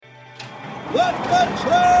Let the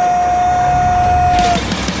train!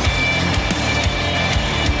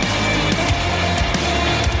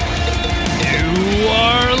 You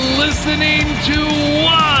are listening to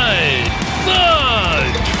What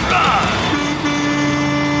the Truck.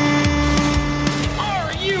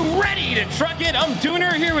 Are you ready to truck it? I'm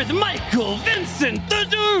Dooner here with Michael Vincent, the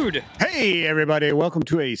dude. Hey, everybody. Welcome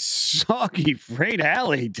to a soggy freight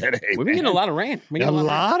alley today. We've been getting a lot of rain. A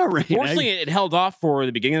lot of rain. Fortunately, it held off for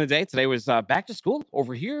the beginning of the day. Today was back to school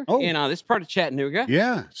over here in this part of Chattanooga.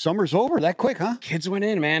 Yeah, summer's over that quick, huh? Kids went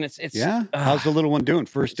in, man. It's yeah. How's the little one doing?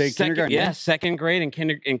 First day kindergarten? Yeah, second grade in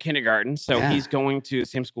kindergarten. So he's going to the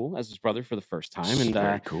same school as his brother for the first time. And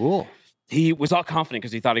very cool. He was all confident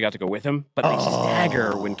because he thought he got to go with him, but they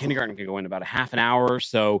stagger when kindergarten can go in about a half an hour.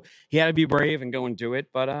 So he had to be brave and go and do it.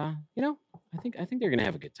 But I think they're gonna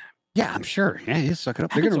have a good time. Yeah, I'm sure. Yeah, you suck it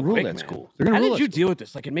up. They're gonna rule that school. How did you deal with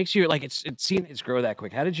this? Like, it makes you like it's seeing it grow that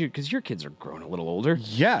quick. How did you? Because your kids are growing a little older.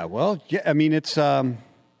 Yeah, well, yeah. I mean, it's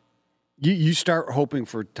you start hoping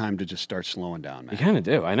for time to just start slowing down, man. You kind of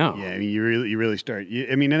do. I know. Yeah, I mean, you really start.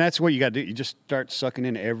 And that's what you got to do. You just start sucking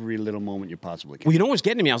in every little moment you possibly can. Well, you know what's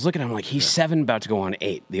getting to me? I was looking at him like he's 7, about to go on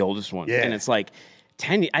 8, the oldest one. Yeah. And it's like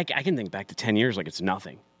 10. I can think back to 10 years like it's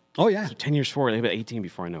nothing. Oh yeah. So 10 years forward, they'll be 18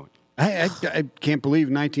 before I know it. I can't believe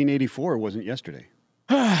 1984 wasn't yesterday.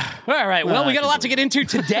 All right. Well, we got a lot to get into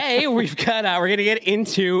today. We're going to get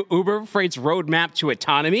into Uber Freight's roadmap to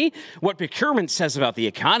autonomy, what procurement says about the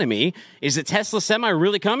economy. Is the Tesla Semi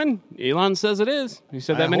really coming? Elon says it is. He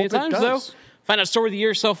said that many times, though. Find out story of the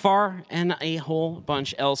year so far and a whole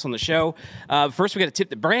bunch else on the show. First, we got to tip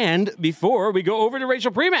the brand before we go over to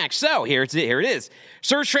Rachel Premack. So here it is.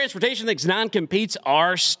 Surge Transportation thinks non-competes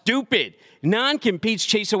are stupid. Non-competes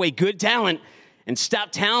chase away good talent and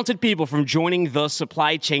stop talented people from joining the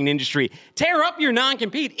supply chain industry. Tear up your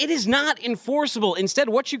non-compete. It is not enforceable. Instead,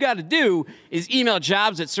 what you got to do is email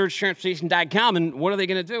jobs@surgetransportation.com, and what are they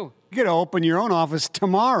going to do? You're going to open your own office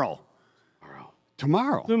tomorrow.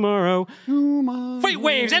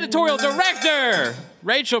 FreightWaves editorial director,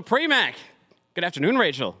 Rachel Premack. Good afternoon,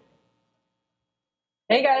 Rachel.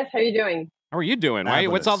 Hey, guys. How you doing? How are you doing?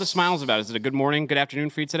 What's all the smiles about? Is it a good morning, good afternoon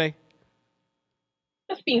for you today?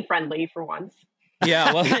 Just being friendly for once.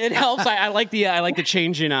 Yeah, well, it helps. I like the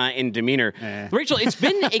change in demeanor. Rachel, it's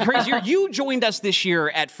been a crazy year. You joined us this year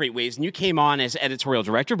at FreightWaves, and you came on as editorial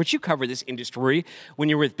director, but you covered this industry when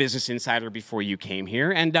you were with Business Insider before you came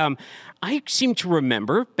here. And I seem to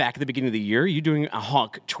remember back at the beginning of the year, you doing a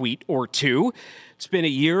honk tweet or two. It's been a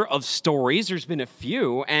year of stories. There's been a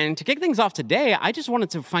few. And to kick things off today, I just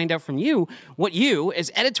wanted to find out from you what you,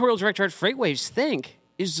 as editorial director at FreightWaves, think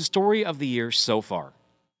is the story of the year so far.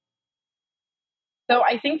 So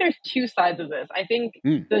I think there's two sides of this. I think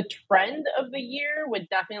the trend of the year would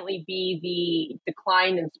definitely be the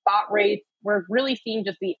decline in spot rates. We're really seeing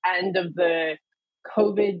just the end of the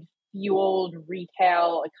COVID-fueled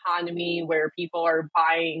retail economy where people are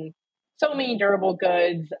buying so many durable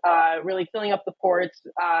goods, really filling up the ports,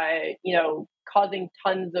 causing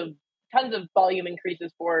tons of volume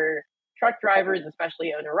increases for truck drivers,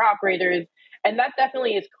 especially owner-operators. And that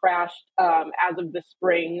definitely has crashed as of the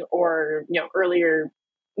spring or, earlier,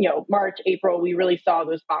 March, April, we really saw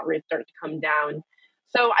those spot rates start to come down.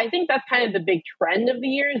 So I think that's kind of the big trend of the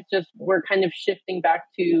year is just we're kind of shifting back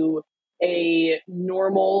to a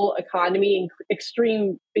normal economy,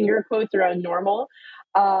 extreme finger quotes around normal.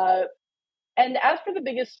 And as for the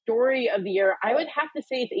biggest story of the year, I would have to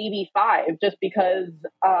say it's AB5 just because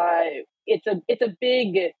it's a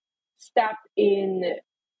big step in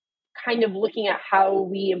kind of looking at how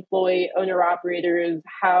we employ owner-operators,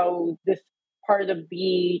 how this part of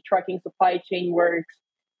the trucking supply chain works.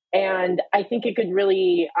 And I think it could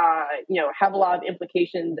really, have a lot of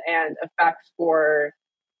implications and effects for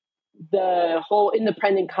the whole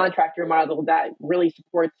independent contractor model that really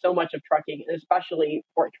supports so much of trucking, and especially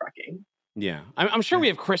port trucking. Yeah. I'm sure we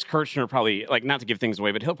have Chris Kirchner probably, not to give things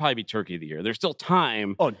away, but he'll probably be Turkey of the Year. There's still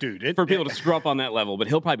time for people to screw up on that level, but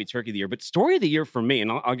he'll probably be Turkey of the Year. But story of the year for me, and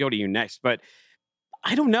I'll go to you next, but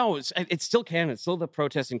I don't know. It's still Canada. It's still the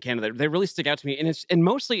protests in Canada. They really stick out to me. And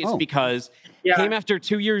mostly it's because it came after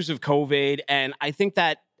 2 years of COVID. And I think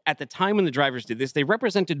that at the time when the drivers did this, they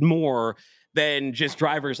represented more than just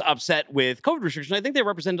drivers upset with COVID restrictions. I think they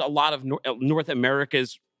represented a lot of North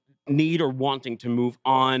America's need or wanting to move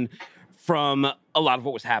on from a lot of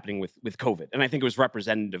what was happening with COVID. And I think it was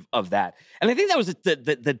representative of that. And I think that was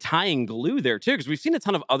the tying glue there, too, because we've seen a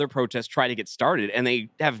ton of other protests try to get started, and they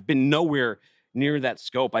have been nowhere near that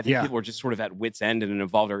scope. I think people are just sort of at wit's end and it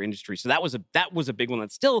involved our industry. So that was a big one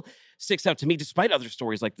that still sticks out to me, despite other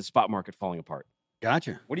stories like the spot market falling apart.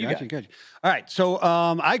 Gotcha. What do you got? Gotcha. All right. So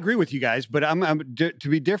I agree with you guys, but to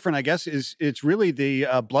be different, I guess, it's really the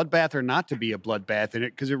bloodbath or not to be a bloodbath in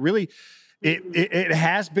it, because it really it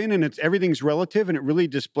has been, and everything's relative, and it really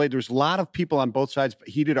displayed. There's a lot of people on both sides,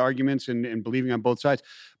 heated arguments and believing on both sides,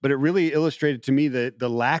 but it really illustrated to me the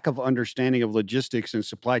lack of understanding of logistics and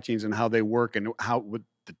supply chains and how they work, and how with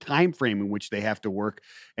the time frame in which they have to work,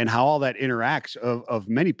 and how all that interacts of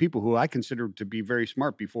many people who I consider to be very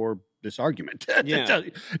smart before this argument.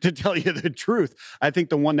 to tell you the truth, I think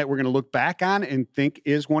the one that we're going to look back on and think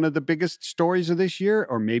is one of the biggest stories of this year,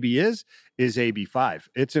 or maybe is AB5.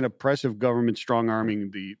 It's an oppressive government strong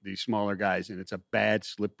arming the smaller guys, and it's a bad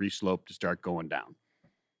slippery slope to start going down.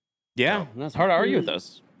 Yeah, that's hard to argue with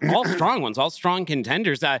those. All strong ones, all strong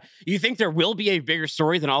contenders. You think there will be a bigger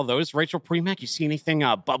story than all those, Rachel Premack? You see anything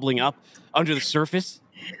bubbling up under the surface?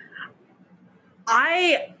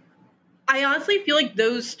 I honestly feel like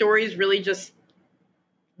those stories really just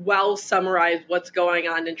well summarize what's going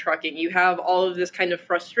on in trucking. You have all of this kind of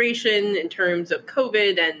frustration in terms of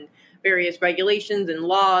COVID and various regulations and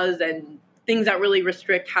laws and things that really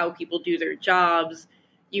restrict how people do their jobs.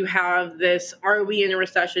 You have this, are we in a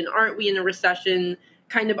recession? Aren't we in a recession?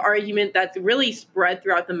 Kind of argument that's really spread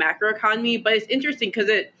throughout the macroeconomy. But it's interesting because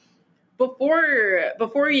before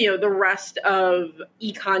the rest of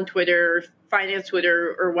econ Twitter, finance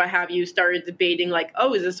Twitter, or what have you started debating like,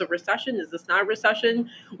 oh, is this a recession? Is this not a recession?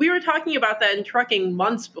 We were talking about that in trucking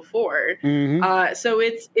months before. Mm-hmm. So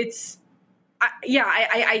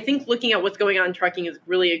I think looking at what's going on in trucking is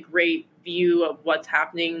really a great view of what's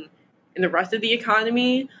happening in the rest of the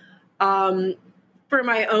economy. For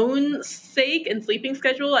my own sake and sleeping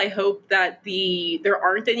schedule, I hope that there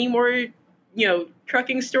aren't any more,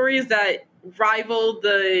 trucking stories that rival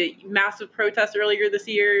the massive protests earlier this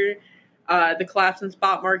year, the collapse in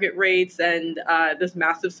spot market rates, and this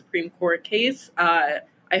massive Supreme Court case.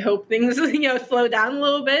 I hope things, slow down a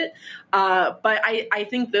little bit. But I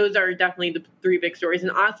think those are definitely the three big stories.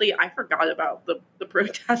 And honestly, I forgot about the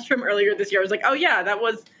protest from earlier this year. I was like, oh yeah, that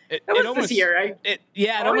was this year. It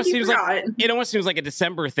almost seems like a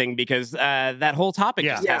December thing, because that whole topic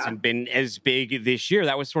just hasn't been as big this year.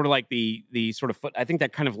 That was sort of like the sort of I think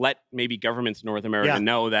that kind of let maybe governments in North America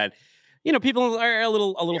know that, people are a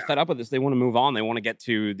little fed up with this. They want to move on. They want to get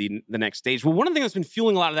to the next stage. Well, one of the things that's been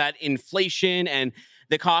fueling a lot of that inflation and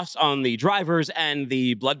the costs on the drivers and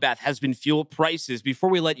the bloodbath has been fuel prices. Before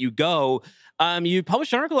we let you go, you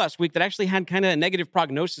published an article last week that actually had kind of a negative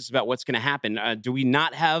prognosis about what's going to happen. Do we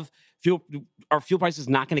not have fuel? Are fuel prices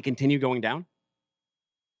not going to continue going down?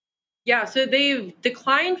 Yeah, so they've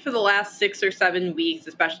declined for the last 6 or 7 weeks,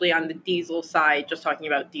 especially on the diesel side, just talking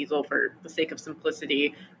about diesel for the sake of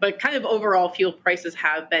simplicity. But kind of overall, fuel prices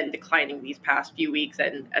have been declining these past few weeks,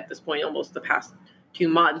 and at this point, almost the past 2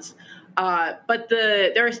 months. But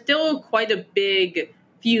there are still quite a big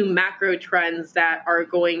few macro trends that are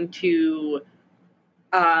going to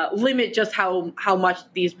limit just how much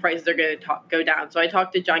these prices are going to go down. So I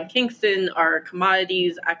talked to John Kingston, our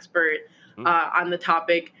commodities expert, on the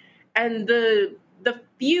topic. And the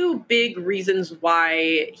few big reasons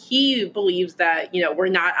why he believes that, we're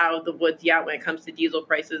not out of the woods yet when it comes to diesel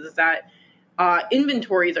prices is that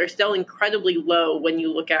inventories are still incredibly low when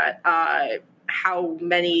you look at how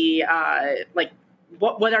many,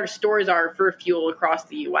 what our stores are for fuel across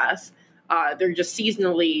the U.S. They're just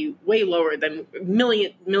seasonally way lower than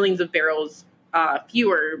millions of barrels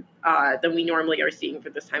fewer than we normally are seeing for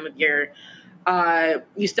this time of year.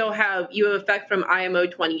 You have effect from IMO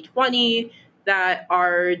 2020 that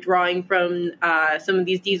are drawing from some of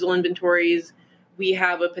these diesel inventories. We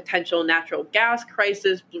have a potential natural gas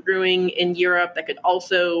crisis brewing in Europe that could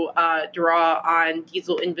also draw on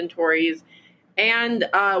diesel inventories. And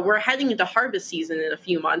we're heading into harvest season in a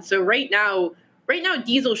few months. So right now,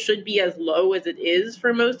 diesel should be as low as it is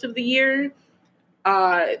for most of the year.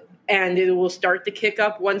 And it will start to kick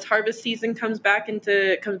up once harvest season comes back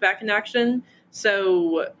in action.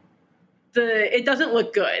 So it doesn't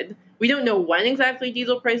look good. We don't know when exactly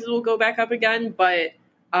diesel prices will go back up again, but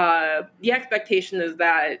the expectation is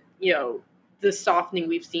that the softening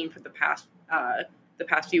we've seen for the past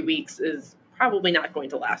few weeks is probably not going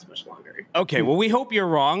to last much longer. Okay, well, we hope you're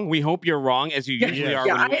wrong. We hope you're wrong, as you usually are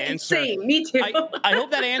when you answer. Same, me too. I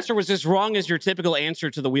hope that answer was as wrong as your typical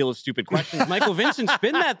answer to the Wheel of Stupid Questions. Michael Vincent,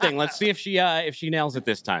 spin that thing. Let's see if she nails it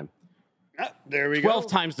this time. There we 12 go.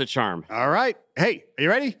 12 times the charm. All right. Hey, are you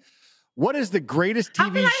ready? What is the greatest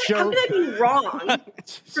TV show? How can I be wrong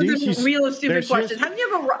for the real stupid question? How can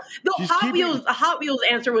you have a wrong? The Hot Wheels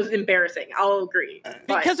answer was embarrassing. I'll agree.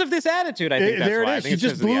 Because of this attitude, I think that's there why. it is. You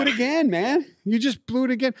just blew it again, man. You just blew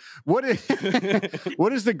it again. What is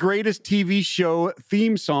the greatest TV show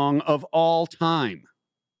theme song of all time?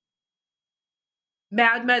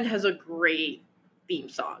 Mad Men has a great theme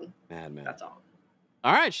song. Mad Men. That's all.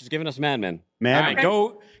 All right, she's giving us Mad Men. Mad Men.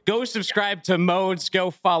 Right, go subscribe to Modes. Go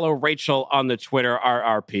follow Rachel on the Twitter,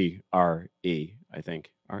 RRPRE, I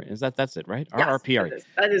think. That's it, right? Yes, RRPRE.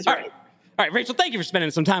 That is right. All right, Rachel, thank you for spending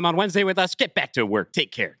some time on Wednesday with us. Get back to work.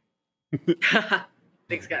 Take care.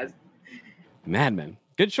 Thanks, guys. Mad Men.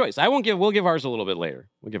 Good choice. We'll give ours a little bit later.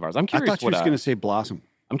 We'll give ours. I'm curious. I thought you was going to say Blossom.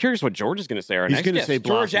 I'm curious what George is going to say. He's going to say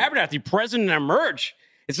George Blossom. Abernathy, President Emerge.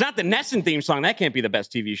 It's not the Nesson theme song. That can't be the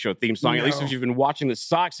best TV show theme song, at least if you've been watching the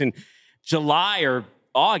Sox in July or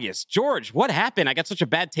August. George, what happened? I got such a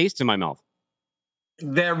bad taste in my mouth.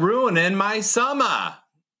 They're ruining my summer.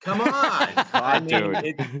 Come on.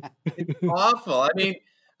 It's awful. I mean,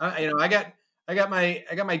 I got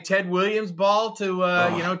my Ted Williams ball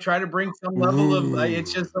to try to bring some level of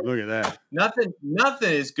it's just like, look at that.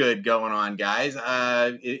 Nothing is good going on, guys.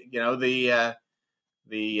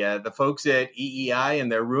 The folks at EEI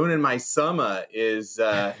and they're ruining my summer is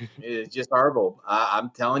just horrible. I'm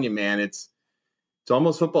telling you, man, it's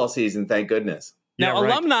almost football season. Thank goodness. Now,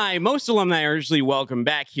 most alumni are usually welcome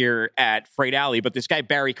back here at Freight Alley, but this guy,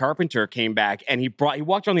 Barry Carpenter, came back and he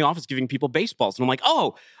walked around the office giving people baseballs. And I'm like,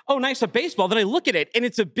 oh, nice, a baseball. Then I look at it and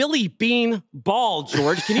it's a Billy Bean ball,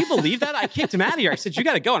 George. Can you believe that? I kicked him out of here. I said, you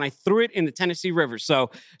got to go. And I threw it in the Tennessee River.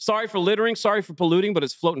 So sorry for littering. Sorry for polluting, but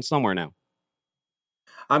it's floating somewhere now.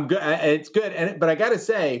 I'm good. It's good. But I got to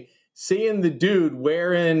say, seeing the dude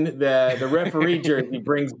wearing the referee jersey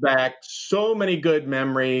brings back so many good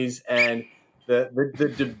memories, and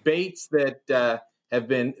the debates that have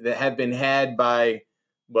been had by,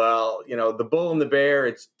 the bull and the bear.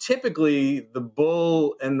 It's typically the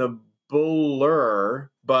bull and the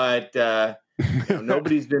buller, but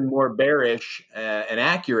nobody's been more bearish and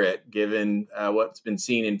accurate given what's been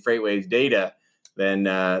seen in Freightways data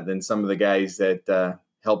than some of the guys that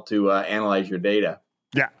help to analyze your data.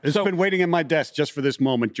 Yeah, it's been waiting in my desk just for this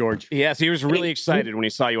moment, George. Yes, he was really excited when he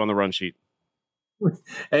saw you on the run sheet.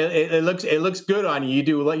 It looks good on you. You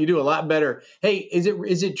do a lot better. Hey,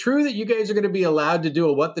 is it true that you guys are going to be allowed to do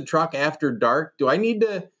a What the Truck after dark? Do we need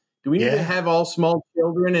to have all small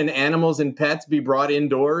children and animals and pets be brought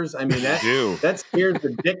indoors? I mean, that scares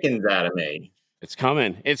the dickens out of me. It's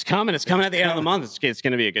coming. It's coming at the end of the month. It's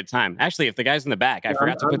going to be a good time. Actually, if the guy's in the back, I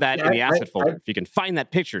forgot to put that in the asset folder. If you can find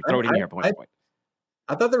that picture, throw it in here.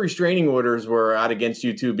 I thought the restraining orders were out against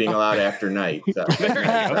you two being allowed after night. So.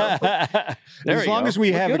 As long as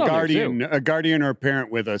we have a guardian or a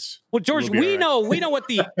parent with us. Well, George, we know what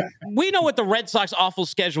the Red Sox awful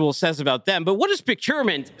schedule says about them, but what does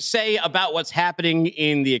procurement say about what's happening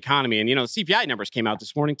in the economy? And CPI numbers came out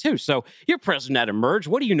this morning too. So you're president at Emerge.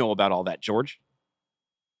 What do you know about all that, George?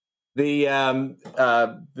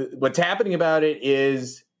 What's happening about it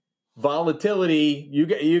is volatility.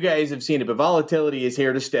 You guys have seen it, but volatility is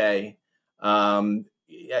here to stay. I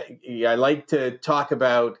like to talk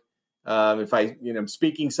about if I'm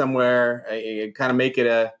speaking somewhere, I kind of make it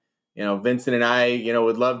a Vincent and I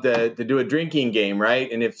would love to do a drinking game, right?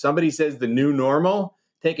 And if somebody says the new normal,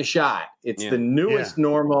 take a shot. It's the newest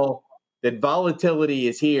normal. That volatility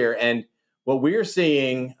is here, and what we're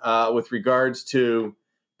seeing with regards to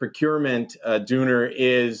procurement, Dooner,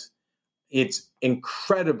 is it's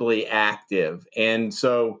incredibly active. And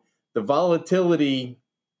so the volatility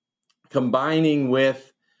combining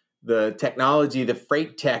with the technology, the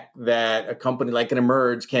freight tech that a company like an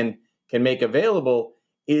Emerge can make available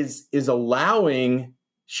is allowing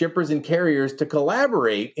shippers and carriers to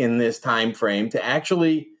collaborate in this time frame to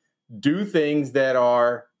actually do things that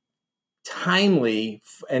are timely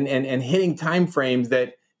and hitting time frames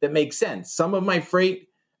that make sense. Some of my freight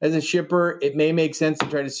as a shipper, it may make sense to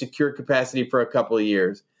try to secure capacity for a couple of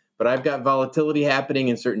years. But I've got volatility happening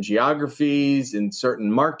in certain geographies, in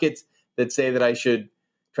certain markets that say that I should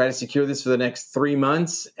try to secure this for the next 3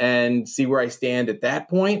 months and see where I stand at that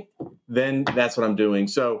point. Then that's what I'm doing.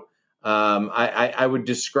 So I would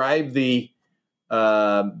describe the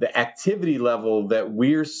activity level that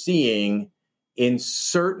we're seeing in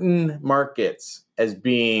certain markets as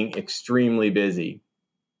being extremely busy.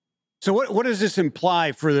 So what does this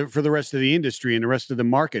imply for the rest of the industry and the rest of the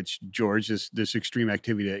markets, George? This extreme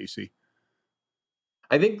activity that you see.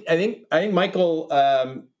 I think Michael.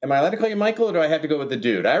 Am I allowed to call you Michael, or do I have to go with the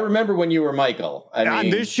dude? I remember when you were Michael. On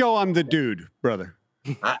this show, I'm the dude, brother.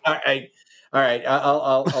 All right,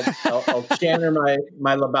 I'll channel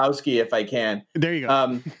my Lebowski if I can. There you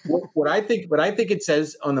go. What I think it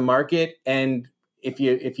says on the market, and if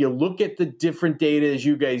you look at the different data as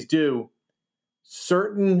you guys do,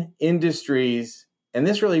 certain industries, and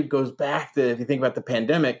this really goes back to if you think about the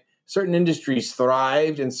pandemic, certain industries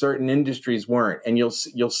thrived and certain industries weren't, and you'll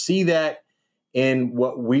see that in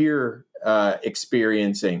what we're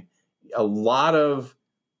experiencing. A lot of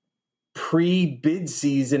pre-bid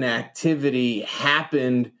season activity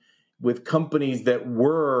happened with companies that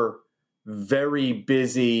were very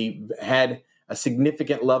busy, had a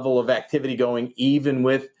significant level of activity going, even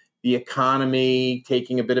with the economy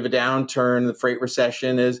taking a bit of a downturn, the freight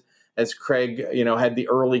recession, as Craig, had the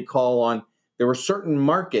early call on. There were certain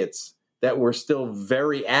markets that were still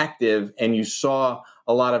very active, and you saw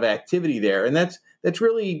a lot of activity there, and that's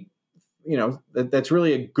really, that's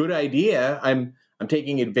really a good idea. I'm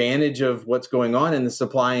taking advantage of what's going on in the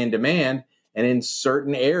supply and demand, and in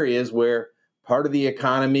certain areas where part of the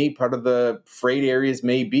economy, part of the freight areas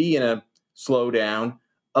may be in a slowdown,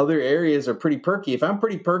 other areas are pretty perky. If I'm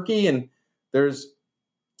pretty perky and there's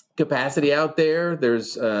capacity out there,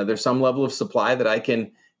 there's some level of supply that I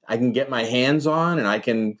can get my hands on, and I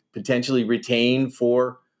can potentially retain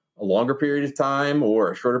for a longer period of time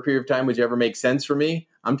or a shorter period of time, whichever makes sense for me,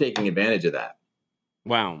 I'm taking advantage of that.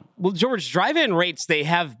 Wow. Well, George, drive-in rates, they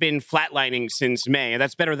have been flatlining since May, and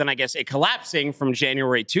that's better than, I guess, it collapsing from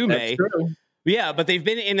January to May. That's true. Yeah, but they've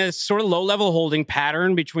been in a sort of low-level holding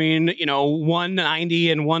pattern between,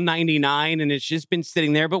 190 and 199, and it's just been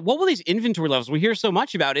sitting there. But what will these inventory levels? We hear so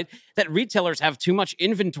much about it that retailers have too much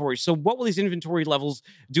inventory. So what will these inventory levels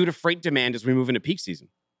do to freight demand as we move into peak season?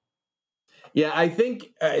 Yeah, I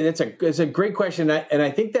think it's a great question, and I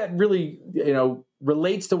think that really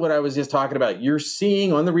relates to what I was just talking about. You're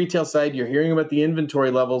seeing on the retail side, you're hearing about the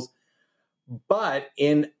inventory levels, but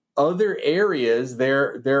in other areas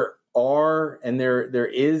there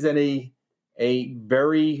is a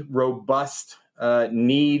very robust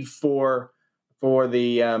need for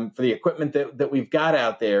the equipment that we've got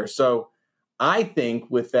out there. So I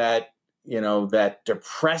think with that that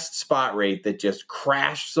depressed spot rate that just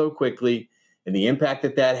crashed so quickly, and the impact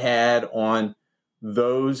that had on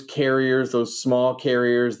those carriers, those small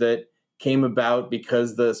carriers that came about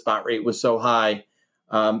because the spot rate was so high,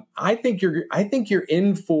 I think you're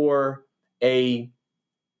in for I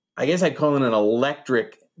guess I'd call it an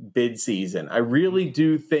electric bid season. I really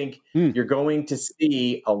do think you're going to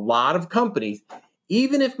see a lot of companies,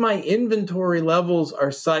 even if my inventory levels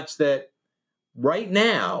are such that right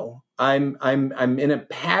now I'm in a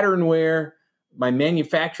pattern where my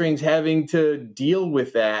manufacturing's having to deal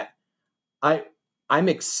with that. I'm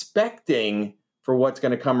expecting for what's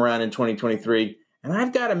going to come around in 2023, and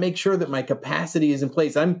I've got to make sure that my capacity is in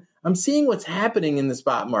place. I'm seeing what's happening in the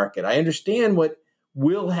spot market. I understand what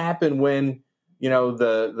will happen when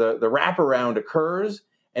the wraparound occurs,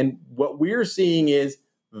 and what we're seeing is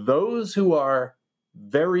those who are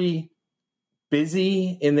very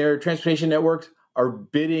busy in their transportation networks are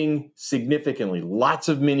bidding significantly. Lots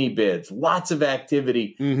of mini bids, lots of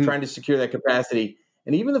activity trying to secure that capacity.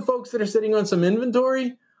 And even the folks that are sitting on some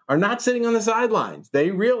inventory are not sitting on the sidelines.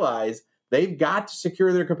 They realize they've got to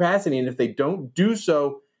secure their capacity. And if they don't do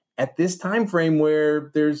so at this time frame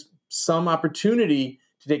where there's some opportunity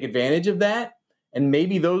to take advantage of that, and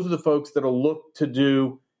maybe those are the folks that will look to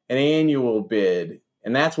do an annual bid.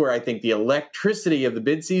 And that's where I think the electricity of the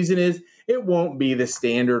bid season is. It won't be the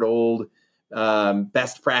standard old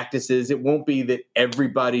best practices. It won't be that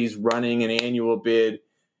everybody's running an annual bid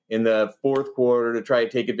in the fourth quarter to try to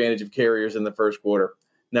take advantage of carriers in the first quarter.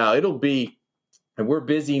 No, it'll be, and we're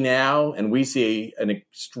busy now, and we see an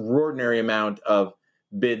extraordinary amount of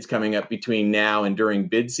bids coming up between now and during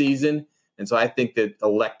bid season. And so I think that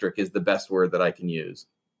electric is the best word that I can use.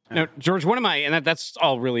 Now, George, that's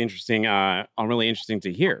all really interesting. Really interesting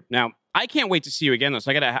to hear. Now, I can't wait to see you again, though.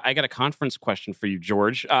 So I got a conference question for you,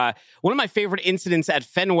 George. One of my favorite incidents at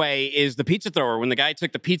Fenway is the pizza thrower, when the guy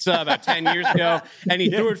took the pizza about 10 years ago and he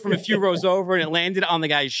threw it from a few rows over and it landed on the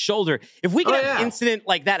guy's shoulder. If we could have an incident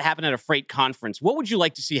like that happen at a freight conference, what would you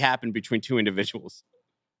like to see happen between two individuals?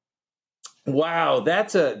 Wow,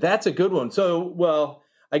 that's a good one. So, well,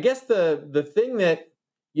 I guess the thing that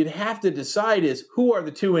you'd have to decide is who are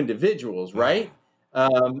the two individuals, right?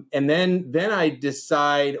 And then I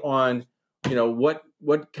decide on,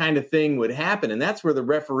 what kind of thing would happen. And that's where the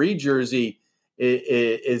referee jersey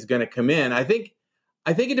is going to come in. I think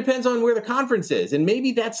it depends on where the conference is. And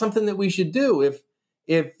maybe that's something that we should do. If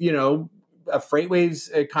a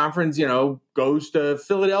FreightWaves conference, goes to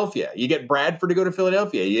Philadelphia, you get Bradford to go to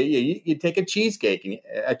Philadelphia, you take a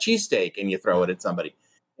cheesesteak and you throw it at somebody.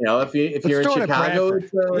 if you're in Chicago,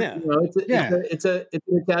 it's an Italian.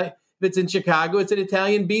 If it's in Chicago, it's an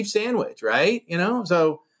Italian beef sandwich, right?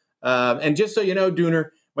 So and just so you know,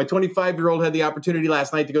 Dooner, my 25-year-old had the opportunity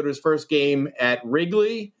last night to go to his first game at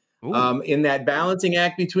Wrigley. In that balancing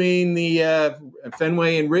act between the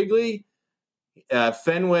Fenway and Wrigley,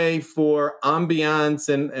 Fenway for ambiance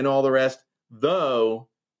and all the rest, though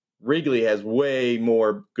Wrigley has way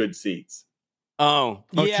more good seats. Oh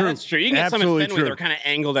yeah, true. That's true. You can get Absolutely some in Fenway that are kind of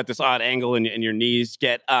angled at this odd angle, and your knees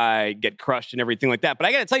get crushed and everything like that. But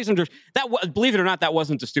I got to tell you something, George, believe it or not, that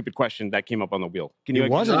wasn't a stupid question that came up on the wheel.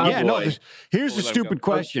 It wasn't. Here's the stupid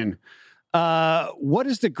question. What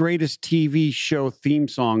is the greatest TV show theme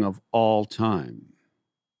song of all time?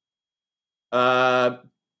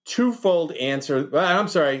 Twofold answer. I'm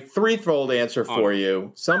sorry, threefold answer for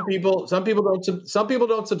you. Some people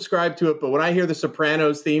don't subscribe to it, but when I hear the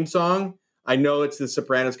Sopranos theme song, I know it's the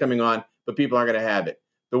Sopranos coming on, but people aren't going to have it.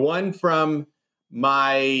 The one from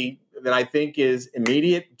that I think is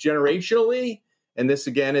immediate generationally, and this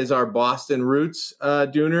again is our Boston roots,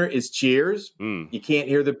 Dooner, is Cheers. You can't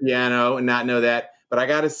hear the piano and not know that. But I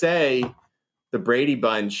got to say, the Brady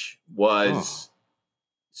Bunch was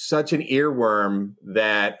such an earworm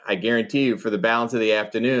that I guarantee you for the balance of the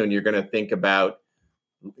afternoon, you're going to think about,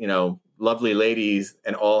 lovely ladies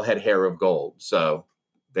and all had hair of gold. So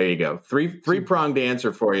there you go. Three-pronged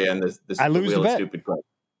answer for you. And this I lose the bet. Stupid question.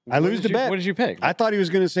 I lose the bet. What did you pick? I thought he was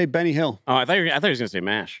going to say Benny Hill. Oh, I thought he was going to say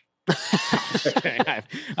MASH. I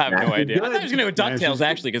have no idea. I thought he was going to go DuckTales,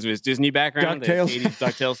 actually, because of his Disney background. DuckTales. The 80s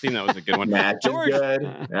DuckTales theme. That was a good one. George,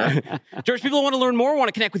 George, people want to learn more, want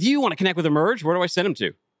to connect with you, want to connect with Emerge. Where do I send them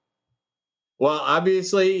to? Well,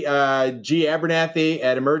 obviously, G. Abernathy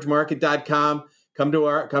at emergemarket.com. Come to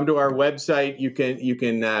our website. You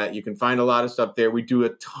can find a lot of stuff there. We do a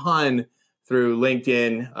ton through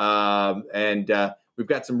LinkedIn, and we've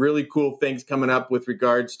got some really cool things coming up with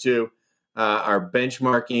regards to our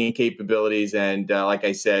benchmarking capabilities. And like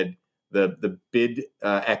I said, the bid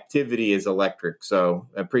activity is electric. So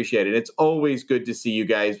I appreciate it. It's always good to see you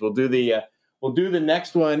guys. We'll do the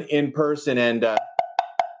next one in person, and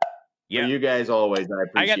for you guys always. I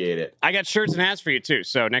appreciate it. I got shirts and hats for you too.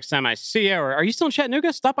 So next time I see you, or are you still in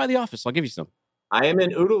Chattanooga? Stop by the office. I'll give you some. I am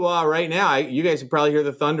in Ottawa right now. You guys can probably hear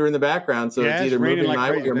the thunder in the background. So it's either moving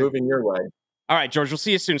my way or moving your way. All right, George, we'll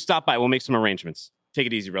see you soon. Stop by. We'll make some arrangements. Take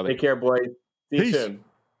it easy, brother. Take care, boys. See you soon.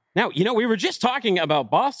 Now, we were just talking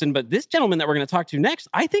about Boston, but this gentleman that we're going to talk to next,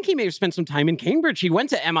 I think he may have spent some time in Cambridge. He went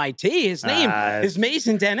to MIT. His name is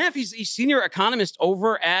Mason Daneff. He's senior economist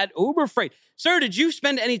over at Uber Freight. Sir, did you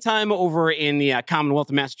spend any time over in the Commonwealth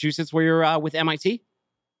of Massachusetts where you're with MIT?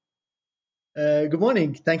 Good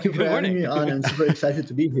morning. Thank you for having me on. I'm super excited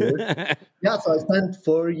to be here. So I spent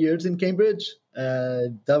 4 years in Cambridge.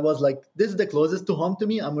 That was this is the closest to home to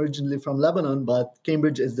me. I'm originally from Lebanon, but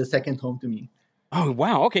Cambridge is the second home to me. Oh,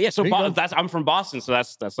 wow. Okay. Yeah. So I'm from Boston. So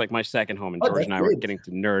that's like my second home. And George and I were getting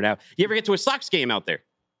to nerd out. You ever get to a Sox game out there?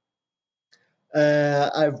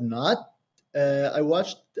 I've not. I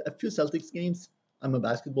watched a few Celtics games. I'm a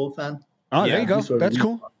basketball fan. Oh, there you go. That's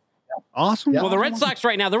cool. Awesome. Well, the Red Sox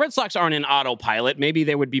right now, the Red Sox aren't in autopilot. Maybe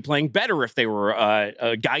they would be playing better if they were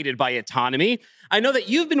guided by autonomy. I know that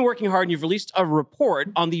you've been working hard and you've released a report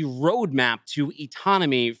on the roadmap to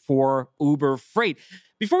autonomy for Uber Freight.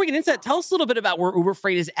 Before we get into that, tell us a little bit about where Uber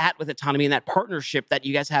Freight is at with autonomy and that partnership that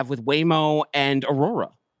you guys have with Waymo and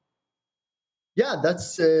Aurora. Yeah,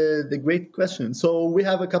 that's the great question. So we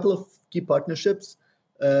have a couple of key partnerships.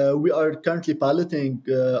 We are currently piloting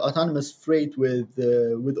autonomous freight with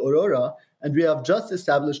Aurora, and we have just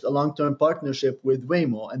established a long-term partnership with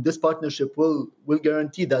Waymo. And this partnership will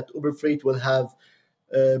guarantee that Uber Freight will have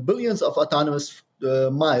billions of autonomous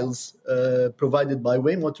miles provided by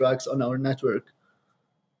Waymo trucks on our network.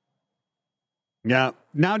 Yeah.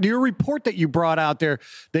 Now, to your report that you brought out there,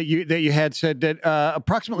 that you had said that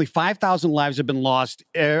approximately 5,000 lives have been lost,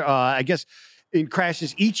 I guess, in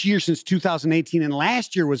crashes each year since 2018, and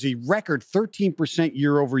last year was a record 13%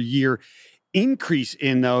 year over year increase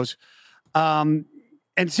in those. And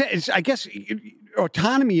I guess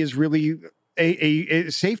autonomy is really a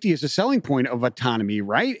safety is a selling point of autonomy,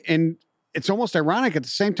 right? And it's almost ironic at the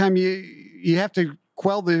same time you have to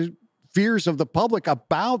quell the fears of the public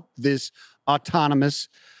about this autonomous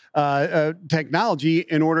technology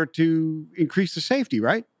in order to increase the safety,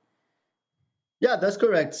 right? Yeah, that's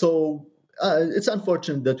correct. So it's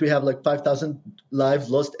unfortunate that we have 5,000 lives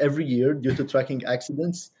lost every year due to trucking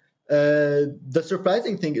accidents. The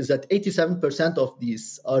surprising thing is that 87% of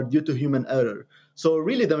these are due to human error. So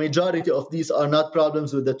really, the majority of these are not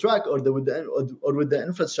problems with the truck or with the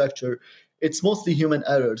infrastructure. it's mostly human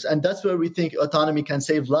errors. And that's where we think autonomy can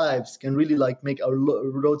save lives, can really like make our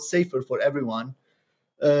roads safer for everyone.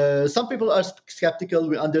 Some people are skeptical.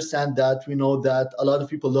 We understand that. We know that a lot of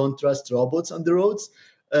people don't trust robots on the roads.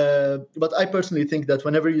 But I personally think that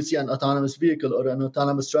whenever you see an autonomous vehicle or an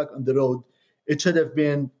autonomous truck on the road, it should have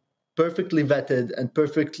been perfectly vetted and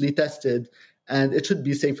perfectly tested, and it should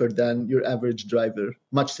be safer than your average driver,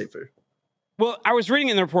 much safer. Well, I was reading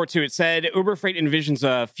in the report, too. It said Uber Freight envisions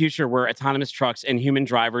a future where autonomous trucks and human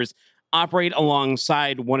drivers operate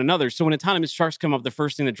alongside one another. So when autonomous trucks come up, the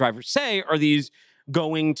first thing the drivers say are these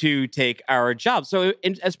going to take our jobs. So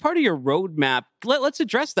as part of your roadmap, let's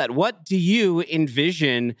address that. What do you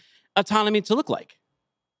envision autonomy to look like?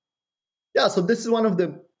 Yeah, so this is one of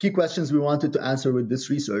the key questions we wanted to answer with this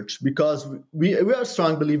research, because we are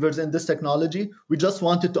strong believers in this technology. We just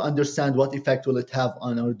wanted to understand what effect will it have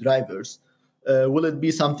on our drivers. Will it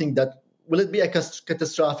be a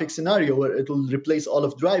catastrophic scenario where it will replace all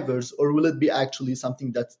of drivers, or will it be actually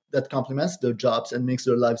something that complements their jobs and makes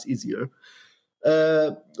their lives easier?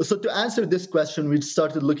 So to answer this question, we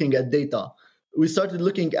started looking at data. We started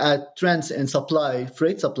looking at trends in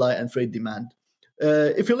freight supply and freight demand.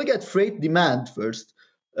 If you look at freight demand first,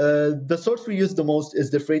 the source we use the most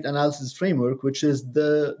is the Freight Analysis Framework, which is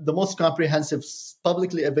the most comprehensive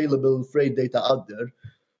publicly available freight data out there.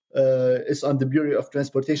 It's on the Bureau of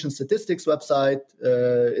Transportation Statistics website.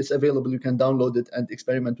 It's available. You can download it and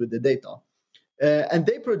experiment with the data. And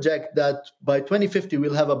they project that by 2050,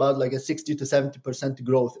 we'll have about like a 60 to 70%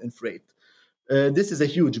 growth in freight. This is a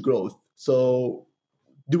huge growth. So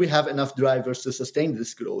do we have enough drivers to sustain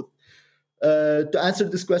this growth? To answer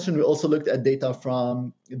this question, we also looked at data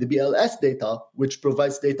from the BLS data, which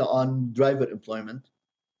provides data on driver employment.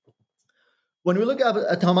 When we look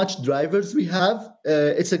at how much drivers we have,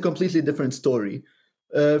 it's a completely different story.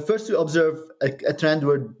 First, we observe a trend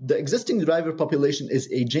where the existing driver population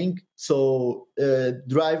is aging. So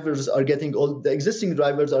drivers are getting old. The existing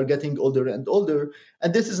drivers are getting older and older.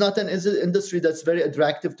 And this is not an industry that's very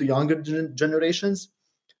attractive to younger generations.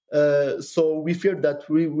 So we fear that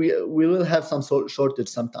we will have some sort of shortage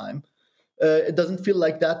sometime. It doesn't feel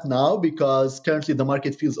like that now because currently the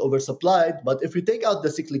market feels oversupplied. But if we take out the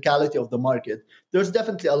cyclicality of the market, there's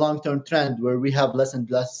definitely a long-term trend where we have less and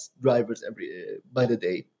less drivers by the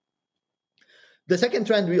day. The second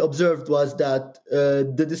trend we observed was that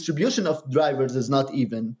the distribution of drivers is not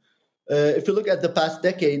even. If you look at the past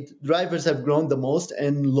decade, drivers have grown the most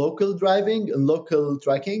in local driving and local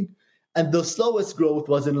trucking, and the slowest growth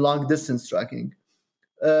was in long-distance trucking.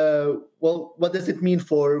 Well, what does it mean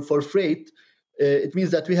for freight? It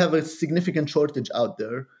means that we have a significant shortage out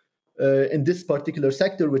there in this particular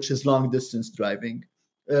sector, which is long-distance driving.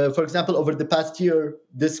 For example, over the past year,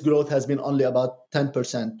 this growth has been only about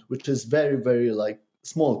 10%, which is very, very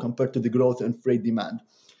small compared to the growth in freight demand.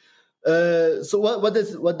 So what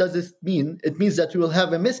does this mean? It means that we will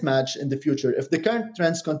have a mismatch in the future. If the current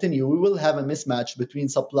trends continue, we will have a mismatch between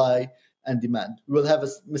supply and demand. We will have a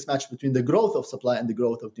mismatch between the growth of supply and the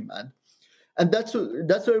growth of demand. And that's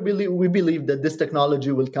where we believe that this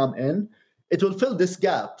technology will come in. It will fill this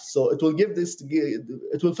gap. So it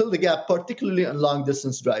will fill the gap, particularly in long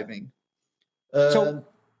distance driving. So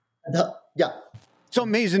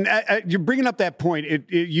amazing. You're bringing up that point.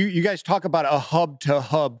 You guys talk about a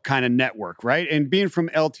hub-to-hub kind of network, right? And being from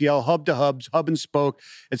LTL, hub to hubs, hub and spoke,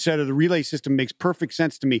 et cetera, the relay system makes perfect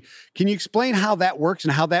sense to me. Can you explain how that works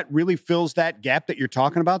and how that really fills that gap that you're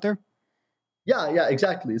talking about there? Yeah,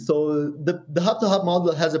 exactly. So the hub-to-hub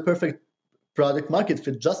model has a perfect product market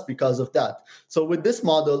fit just because of that. So with this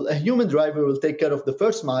model, a human driver will take care of the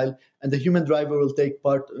first mile, and the human driver will take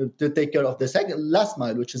care of the last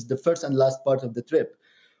mile, which is the first and last part of the trip.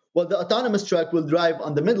 Well, the autonomous truck will drive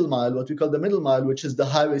on the middle mile, what we call the middle mile, which is the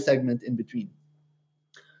highway segment in between.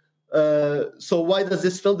 So why does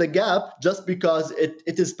this fill the gap? Just because it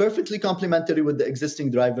is perfectly complementary with the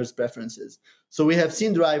existing drivers' preferences. So we have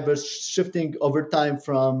seen drivers shifting over time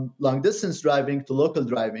from long-distance driving to local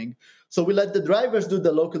driving. So we let the drivers do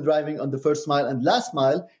the local driving on the first mile and last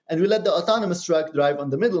mile, and we let the autonomous truck drive on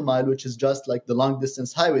the middle mile, which is just like the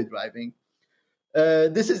long-distance highway driving.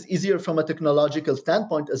 This is easier from a technological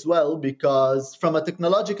standpoint as well, because from a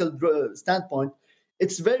technological standpoint,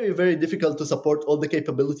 it's very, very difficult to support all the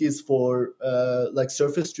capabilities for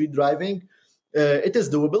surface street driving. It is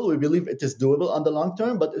doable. We believe it is doable on the long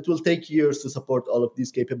term, but it will take years to support all of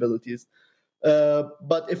these capabilities.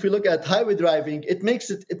 But if we look at highway driving, it makes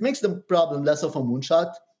the problem less of a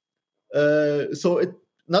moonshot. So it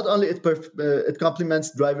not only it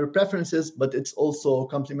complements driver preferences, but it's also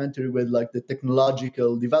complementary with the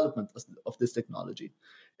technological development of this technology.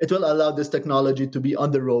 it will allow this technology to be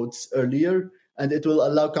on the roads earlier, and it will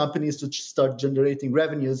allow companies to start generating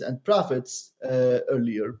revenues and profits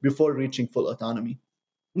earlier before reaching full autonomy.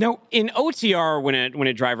 No, in OTR, when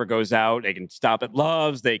a driver goes out, they can stop at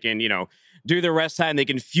Love's, they can, do the rest time, they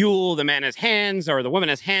can fuel, the man has hands or the woman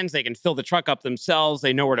has hands, they can fill the truck up themselves,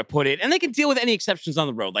 they know where to put it, and they can deal with any exceptions on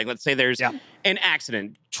the road. Like, let's say there's an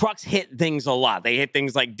accident. Trucks hit things a lot. They hit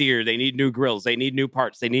things like deer, they need new grills, they need new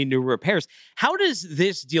parts, they need new repairs. How does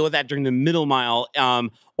this deal with that during the middle mile?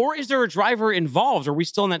 Or is there a driver involved? Are we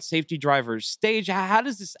still in that safety driver stage? How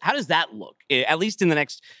does that look, at least in the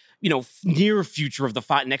next near future of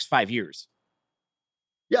the next 5 years?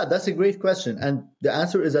 Yeah, that's a great question. And the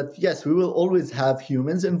answer is that, yes, we will always have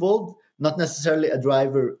humans involved, not necessarily a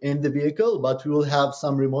driver in the vehicle, but we will have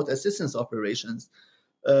some remote assistance operations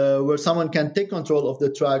where someone can take control of the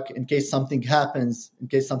truck in case something happens, in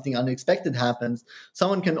case something unexpected happens.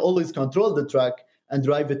 Someone can always control the truck and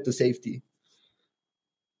drive it to safety.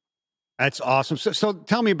 That's awesome. So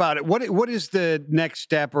tell me about it. What is the next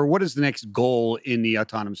step, or what is the next goal in the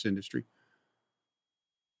autonomous industry?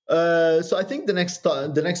 So I think the next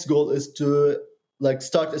goal is to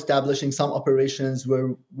start establishing some operations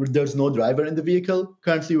where there's no driver in the vehicle.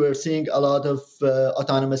 Currently, we're seeing a lot of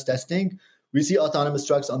autonomous testing. We see autonomous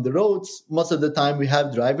trucks on the roads. Most of the time, we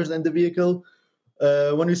have drivers in the vehicle.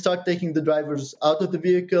 When we start taking the drivers out of the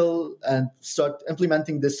vehicle and start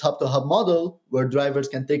implementing this hub-to-hub model where drivers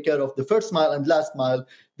can take care of the first mile and last mile,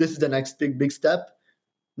 this is the next big step.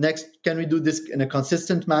 Next, can we do this in a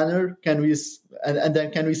consistent manner? Can we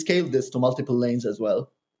scale this to multiple lanes as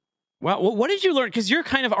well? Well, what did you learn? Because you're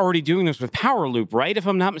kind of already doing this with Powerloop, right? If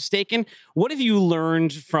I'm not mistaken, what have you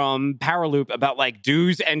learned from Powerloop about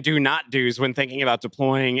do's and do not do's when thinking about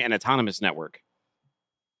deploying an autonomous network?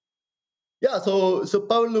 Yeah, so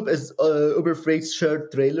Powerloop is Uber Freight's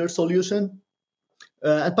shared trailer solution,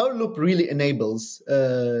 and Powerloop really enables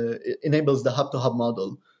the hub-to-hub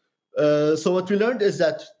model. So what we learned is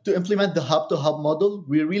that to implement the hub-to-hub model,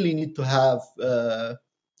 we really need to have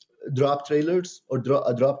drop trailers or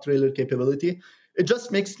a drop trailer capability. It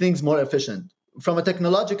just makes things more efficient. From a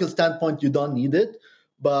technological standpoint, you don't need it,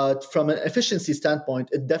 but from an efficiency standpoint,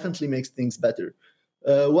 it definitely makes things better.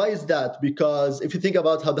 Why is that? Because if you think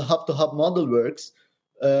about how the hub-to-hub model works,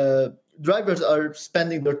 drivers are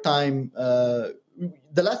spending their time.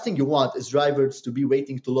 The last thing you want is drivers to be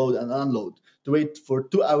waiting to load and unload, to wait for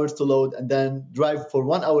 2 hours to load and then drive for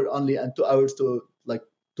 1 hour only and 2 hours to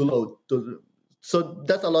load. So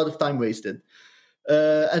that's a lot of time wasted.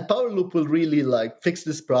 And Powerloop will really fix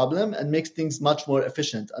this problem and makes things much more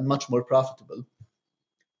efficient and much more profitable.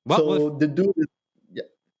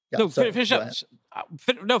 Finish up.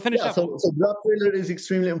 Finish up. So drop trailer is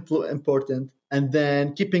extremely important, and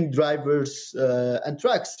then keeping drivers and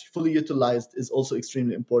trucks fully utilized is also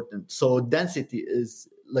extremely important. So density is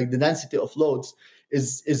the density of loads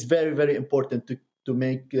is very, very important to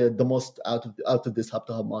make the most out of this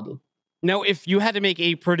hub-to-hub model. Now, if you had to make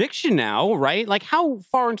a prediction now, right? How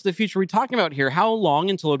far into the future are we talking about here? How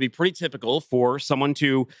long until it would be pretty typical for someone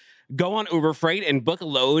to go on Uber Freight and book a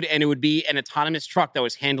load, and it would be an autonomous truck that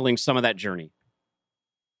was handling some of that journey?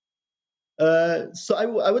 So I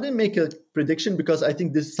wouldn't make a prediction because I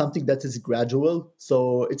think this is something that is gradual.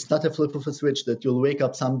 So it's not a flip of a switch that you'll wake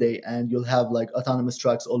up someday and you'll have autonomous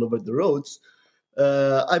trucks all over the roads.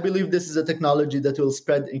 I believe this is a technology that will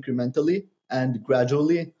spread incrementally and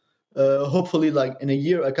gradually. Hopefully, in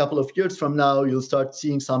a couple of years from now, you'll start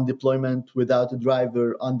seeing some deployment without a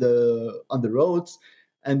driver on the roads.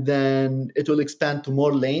 And then it will expand to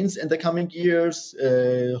more lanes in the coming years.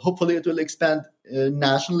 Hopefully, it will expand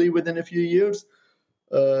nationally within a few years.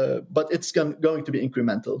 But it's going to be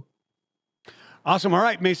incremental. Awesome. All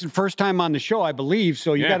right, Mason, first time on the show, I believe.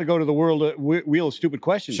 So you got to go to the wheel of stupid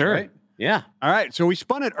questions, sure. Right? Yeah. All right. So we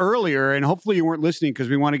spun it earlier, and hopefully you weren't listening because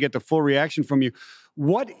we want to get the full reaction from you.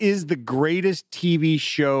 What is the greatest TV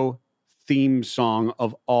show theme song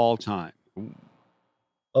of all time?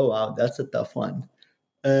 Oh, wow. That's a tough one.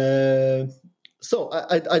 So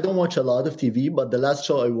I don't watch a lot of TV, but the last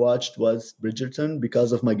show I watched was Bridgerton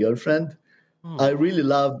because of my girlfriend. I really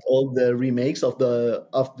loved all the remakes of the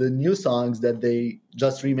new songs that they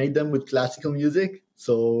just remade them with classical music.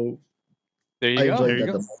 So there you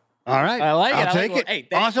go. All right. I like it. I'll take it. Hey,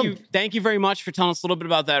 awesome. Thank you very much for telling us a little bit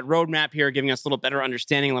about that roadmap here, giving us a little better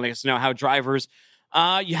understanding, letting us know how drivers,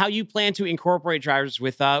 how you plan to incorporate drivers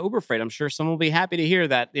with Uber Freight. I'm sure someone will be happy to hear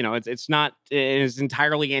that, it's not an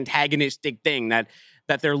entirely antagonistic thing, that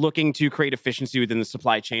they're looking to create efficiency within the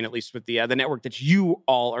supply chain, at least with the network that you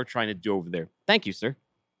all are trying to do over there. Thank you, sir.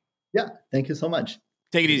 Yeah. Thank you so much.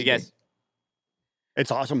 Take it easy, guys. It's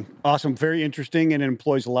awesome. Awesome. Very interesting. And it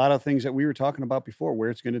employs a lot of things that we were talking about before, where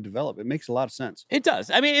it's going to develop. It makes a lot of sense. It does.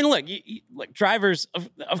 I mean, and look, like drivers,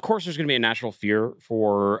 of course, there's going to be a natural fear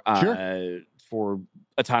for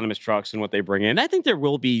autonomous trucks and what they bring in. I think there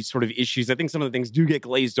will be sort of issues. I think some of the things do get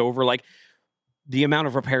glazed over, like the amount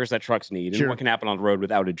of repairs that trucks need and what can happen on the road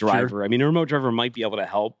without a driver. I mean, a remote driver might be able to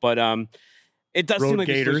help, but it does seem like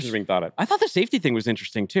these solutions are being thought of. I thought the safety thing was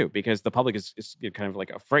interesting too, because the public is kind of like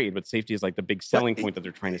afraid, but safety is like the big selling point that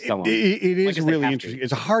they're trying to sell on. It is really interesting.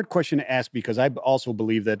 It's a hard question to ask, because I also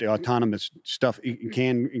believe that the autonomous stuff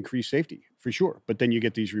can increase safety for sure. But then you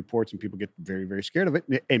get these reports and people get very, very scared of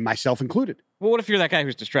it, and myself included. Well, what if you're that guy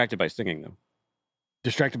who's distracted by singing, though?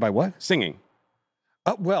 Distracted by what? Singing.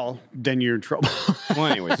 Well, then you're in trouble. Well,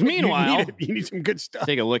 anyways, meanwhile, you need some good stuff.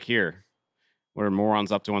 Take a look here. What are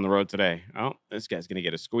morons up to on the road today? Oh, this guy's going to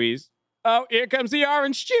get a squeeze. Oh, here comes the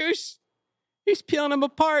orange juice. He's peeling them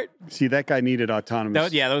apart. See, that guy needed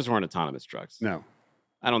autonomous. Those weren't autonomous trucks. No.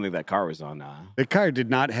 I don't think that car was on. The car did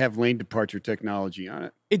not have lane departure technology on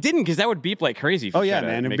it. It didn't, because that would beep like crazy. Oh, yeah,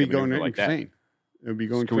 man. It'd be going like insane. It would be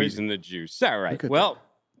going Squeezing the juice. All right. Well,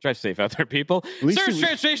 drive safe out there, people. Surge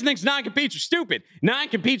Transportation thinks non-competes are stupid.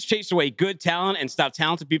 Non-competes chase away good talent and stop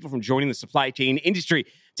talented people from joining the supply chain industry.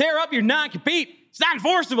 Tear up your non-compete. It's not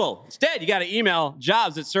enforceable. Instead, you got to email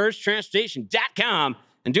jobs@surgetransportation.com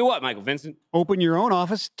and do what, Michael Vincent? Open your own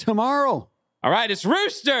office tomorrow. All right, it's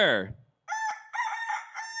Rooster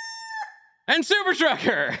and Super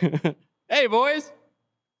Trucker. Hey, boys.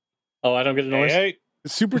 Oh, I don't get a noise? Hey. The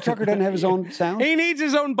Super Trucker doesn't have his own sound? He needs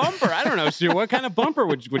his own bumper. I don't know, Stu. What kind of bumper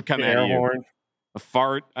would come out of you? Horn. A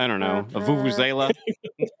fart? I don't know. A vuvuzela?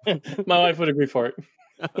 My wife would agree for it.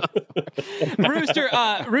 Rooster,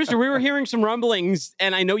 we were hearing some rumblings,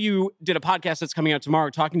 and I know you did a podcast that's coming out tomorrow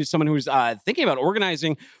talking to someone who's thinking about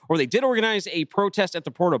organizing, or they did organize a protest at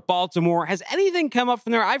the Port of Baltimore. Has anything come up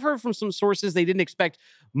from there? I've heard from some sources they didn't expect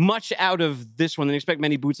much out of this one. They didn't expect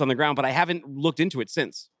many boots on the ground, but I haven't looked into it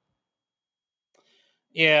since.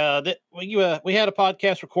 Yeah, we had a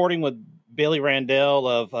podcast recording with Billy Randell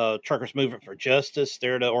of Truckers Movement for Justice.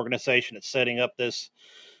 They're the organization that's setting up this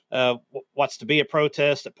what's to be a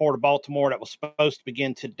protest at Port of Baltimore that was supposed to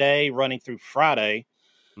begin today, running through Friday.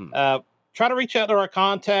 Try to reach out to our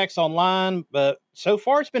contacts online, but so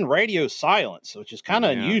far it's been radio silence, which is kind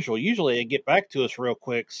of unusual. Usually they get back to us real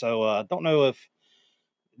quick, so I don't know if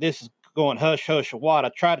this is going hush hush or what. I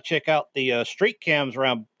try to check out the street cams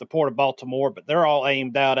around the Port of Baltimore, but they're all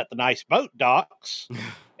aimed out at the nice boat docks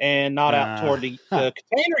and not out toward the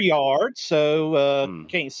container yard, so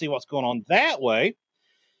can't see what's going on that way.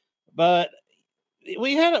 But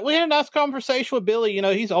we had a nice conversation with Billy. You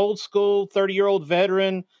know, he's old school, 30-year-old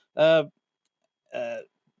veteran. Has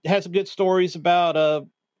some good stories about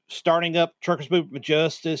starting up Truckers Movement for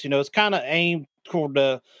Justice. You know, it's kind of aimed toward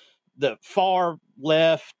the far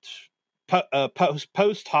left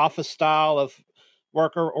post office style of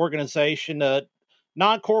worker organization,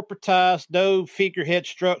 non-corporatized, no figurehead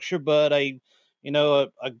structure, but a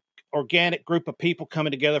organic group of people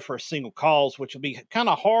coming together for a single cause, which will be kind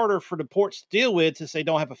of harder for the ports to deal with since they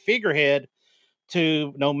don't have a figurehead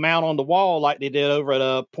to mount on the wall like they did over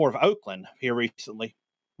at Port of Oakland here recently.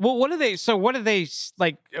 Well, what are they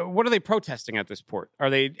protesting at this port? Are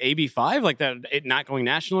they AB5, like that, it not going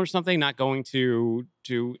national or something, not going to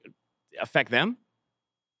affect them?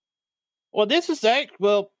 Well, this is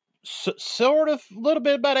sort of a little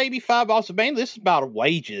bit about AB5, also mainly this is about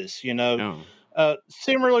wages,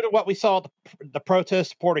 similar to what we saw at the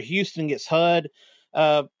protest, Port of Houston gets HUD.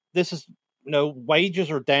 This is, wages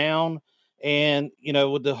are down, and,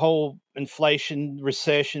 with the whole inflation,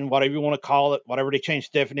 recession, whatever you want to call it, whatever they change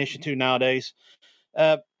the definition to nowadays,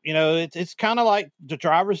 it's kind of like the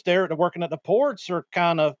drivers there that are working at the ports are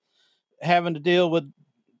kind of having to deal with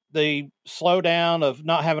the slowdown of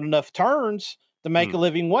not having enough turns to make a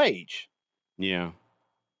living wage. Yeah.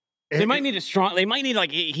 He might need a stronger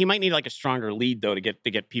lead though to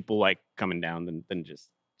get people like coming down than just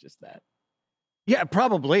that. Yeah,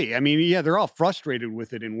 probably. I mean, they're all frustrated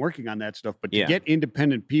with it and working on that stuff, but to get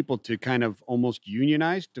independent people to kind of almost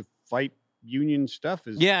unionize to fight union stuff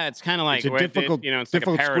is it's kind of like it's a difficult, it's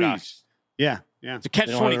difficult like a paradox. Squeeze. Yeah. It's a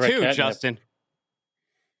catch-22, Justin.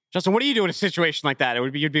 Justin, what do you do in a situation like that?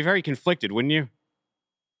 You'd be very conflicted, wouldn't you?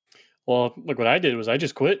 Well, look, what I did was I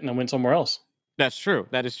just quit and I went somewhere else. That's true.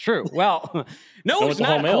 That is true. Well, who's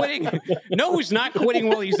not quitting. No, who's not quitting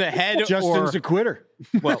while he's ahead. Justin's a quitter.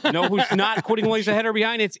 Well, no, who's not quitting while he's ahead or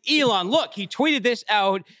behind. It's Elon. Look, he tweeted this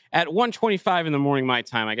out at 1:25 in the morning, my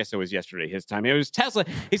time. I guess it was yesterday, his time. It was Tesla.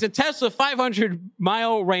 He said Tesla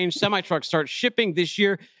 500-mile range semi-truck starts shipping this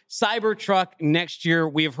year. Cybertruck next year.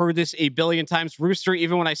 We have heard this a billion times. Rooster,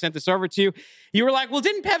 even when I sent this over to you, you were like, well,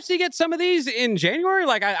 didn't Pepsi get some of these in January?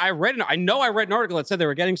 Like I read an article that said they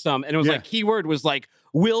were getting some, and it was like, keyword was like,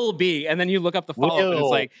 will be. And then you look up the follow-up, and it's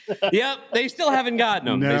like, yep, they still haven't gotten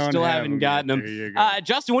them. They still haven't gotten them.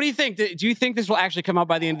 Justin, what do you think? Do you think this will actually come out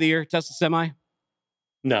by the end of the year, Tesla Semi?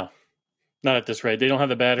 No, not at this rate. They don't have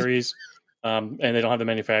the batteries, and they don't have the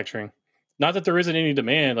manufacturing. Not that there isn't any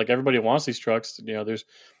demand. Like, everybody wants these trucks. There's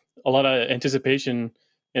a lot of anticipation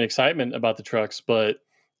and excitement about the trucks, but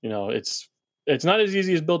it's not as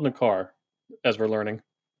easy as building a car, as we're learning.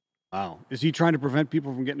 Wow. Is he trying to prevent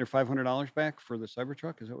people from getting their $500 back for the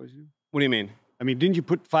Cybertruck? Is that what he's doing? What do you mean? I mean, didn't you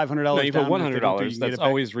put $500 No, you put down? $100. That's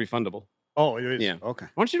always refundable. Oh, it is? Yeah. Okay.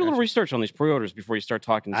 Why don't you do a little research on these pre-orders before you start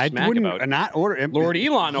talking smack about not order. Lord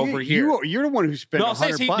Elon over here. You're the one who spent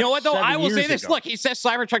 $100. You know what, though? I will say this. Look, he says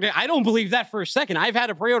Cybertruck. I don't believe that for a second. I've had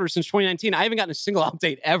a pre-order since 2019. I haven't gotten a single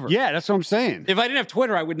update ever. Yeah, that's what I'm saying. If I didn't have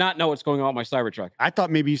Twitter, I would not know what's going on with my Cybertruck. I thought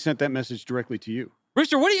maybe he sent that message directly to you.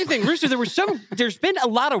 Rooster, what do you think? Rooster, there's been a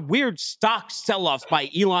lot of weird stock sell-offs by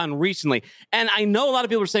Elon recently. And I know a lot of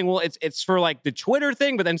people are saying, well, it's for like the Twitter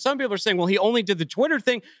thing, but then some people are saying, well, he only did the Twitter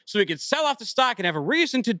thing so he could sell off the stock and have a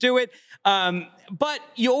reason to do it. But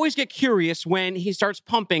you always get curious when he starts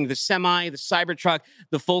pumping the Semi, the Cybertruck,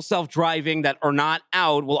 the full self-driving that are not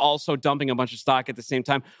out, while also dumping a bunch of stock at the same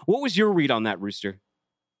time. What was your read on that, Rooster?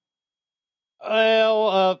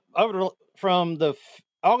 Well, from the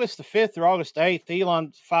August the 5th through August the 8th,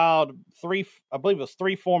 Elon filed three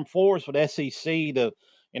Form 4s with SEC to,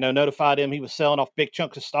 notify them he was selling off big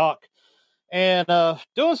chunks of stock. And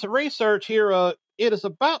doing some research here, it is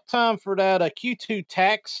about time for that Q2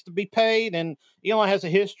 tax to be paid. And Elon has a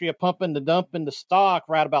history of pumping and dumping the stock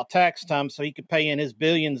right about tax time so he could pay in his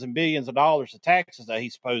billions and billions of dollars of taxes that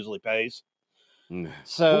he supposedly pays.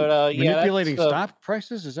 So, manipulating stock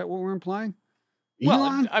prices? Is that what we're implying? Well,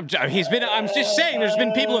 I'm just saying there's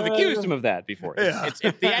been people who have accused him of that before.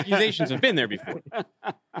 The accusations have been there before.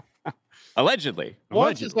 Allegedly.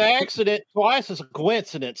 Once is an accident, twice is a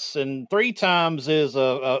coincidence, and 3 times is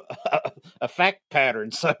a fact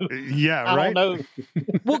pattern. So yeah, right. I don't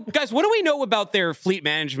know. Well, guys, what do we know about their fleet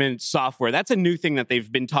management software? That's a new thing that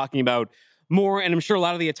they've been talking about more, and I'm sure a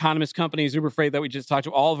lot of the autonomous companies, Uber Freight that we just talked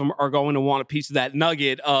to, all of them are going to want a piece of that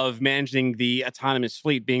nugget of managing the autonomous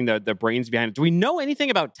fleet, being the brains behind it. Do we know anything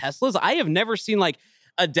about Teslas? I have never seen like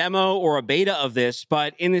a demo or a beta of this,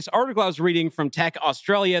 but in this article I was reading from Tech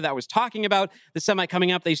Australia that was talking about the Semi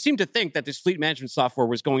coming up, they seem to think that this fleet management software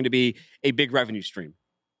was going to be a big revenue stream.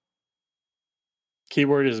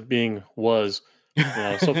 Keyword is being was.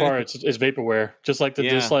 So far it's vaporware, just like the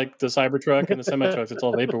Cybertruck and the semi-trucks. It's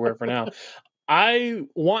all vaporware for now. I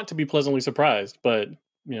want to be pleasantly surprised, but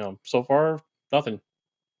so far nothing.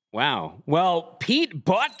 Wow. Well, Pete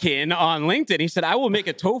Botkin on LinkedIn, he said, I will make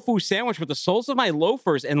a tofu sandwich with the soles of my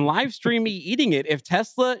loafers and live stream me eating it if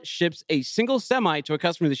Tesla ships a single Semi to a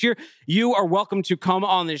customer this year. You are welcome to come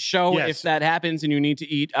on this show if that happens and you need to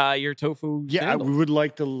eat your tofu sandals. We would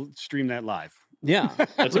like to stream that live. Yeah.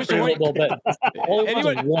 That's a pretty well bet. All it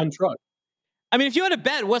was one truck. I mean, if you had a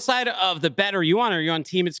bet, what side of the bet are you on? Are you on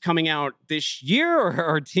team it's coming out this year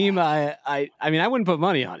or team I mean, I wouldn't put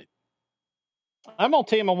money on it. I'm on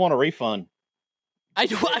team I want a refund. I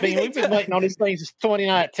mean we've been waiting on these things since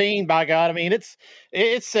 2019, by God. I mean,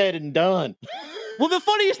 it's said and done. Well, the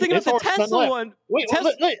funniest thing about the Tesla one...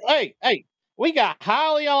 Hey, we got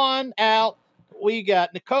Hyliion out. We got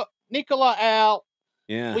Nikola out.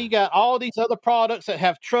 Yeah. We got all these other products that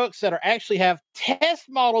have trucks that actually have test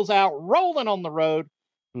models out rolling on the road.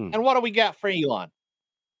 And what do we got for Elon?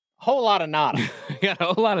 A whole lot of nada. Yeah,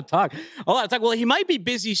 a whole lot of talk. Well, he might be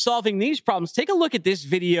busy solving these problems. Take a look at this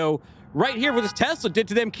video right here what this Tesla did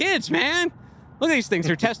to them kids, man. Look at these things.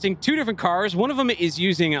 They're testing 2 different cars. One of them is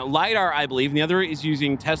using LiDAR, I believe, and the other is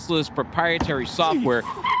using Tesla's proprietary software.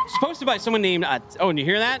 It's posted by someone named... and you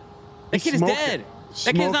hear that? That kid is dead.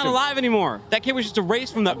 That kid's not alive anymore. That kid was just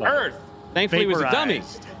erased from the earth. Thankfully, he was a dummy.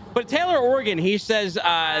 But Taylor Oregon, he says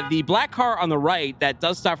the black car on the right that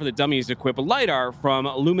does stop for the dummy is equipped with LiDAR from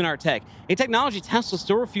Luminar Tech, a technology Tesla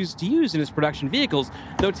still refuses to use in its production vehicles,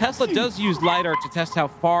 though Tesla does use LiDAR to test how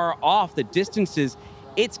far off the distances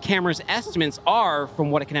its camera's estimates are from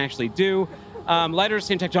what it can actually do. LiDAR is the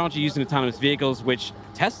same technology used in autonomous vehicles, which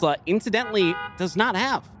Tesla, incidentally, does not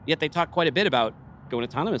have. Yet they talk quite a bit about going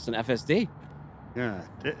autonomous in FSD. Yeah,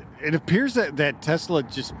 it appears that Tesla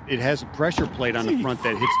it has a pressure plate on the front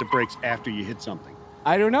that hits the brakes after you hit something.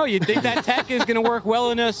 I don't know. You think that tech is going to work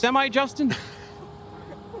well in a Semi, Justin?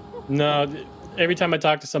 No. Every time I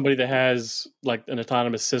talk to somebody that has like an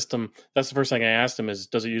autonomous system, that's the first thing I ask them is,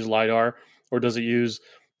 does it use LiDAR or does it use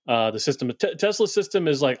the system. Tesla's system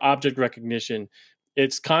is like object recognition.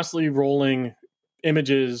 It's constantly rolling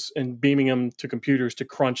images and beaming them to computers to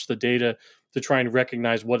crunch the data to try and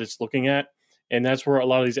recognize what it's looking at. And that's where a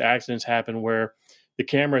lot of these accidents happen, where the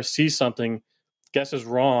camera sees something, guesses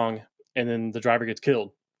wrong, and then the driver gets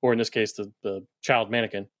killed. Or in this case, the child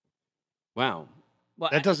mannequin. Wow. Well,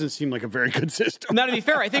 that doesn't seem like a very good system. Now, to be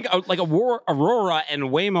fair, I think like Aurora and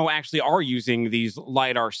Waymo actually are using these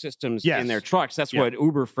LiDAR systems in their trucks. That's what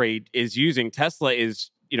Uber Freight is using. Tesla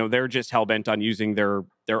is, they're just hell-bent on using their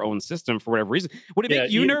own system for whatever reason. Would it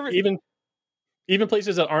make you nervous? Even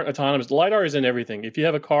places that aren't autonomous, LiDAR is in everything. If you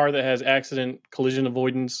have a car that has accident collision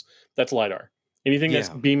avoidance, that's LiDAR. Anything that's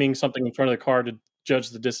beaming something in front of the car to judge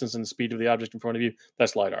the distance and the speed of the object in front of you,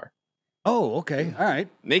 that's LiDAR. Oh, okay. All right.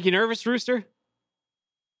 Make you nervous, Rooster?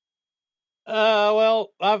 Well,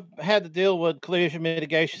 I've had to deal with collision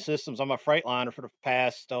mitigation systems on my Freightliner for the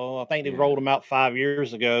past, I think they rolled them out 5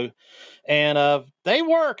 years ago. And they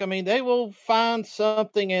work. I mean, they will find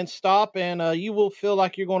something and stop, and you will feel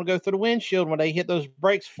like you're going to go through the windshield when they hit those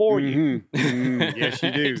brakes for you. Yes,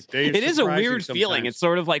 you do. It is a weird feeling. It's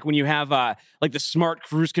sort of like when you have like the smart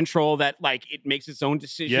cruise control that like it makes its own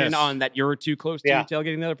decision on that you're too close to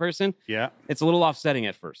tailgating the other person. Yeah. It's a little offsetting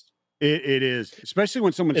at first. It is, especially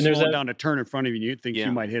when someone's slowing down to turn in front of you and you think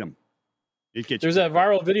you might hit them. There's that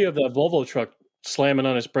viral video of that Volvo truck slamming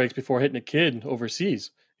on its brakes before hitting a kid overseas.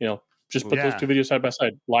 Just put those two videos side by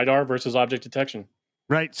side: LiDAR versus object detection.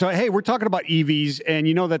 Right. So, hey, we're talking about EVs, and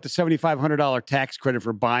you know that the $7,500 tax credit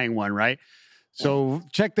for buying one, right? So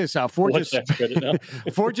check this out. Ford just spent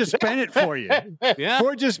it for you.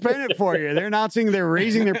 Ford just spent it for you. They're announcing they're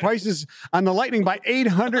raising their prices on the Lightning by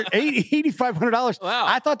 $8,500. Wow.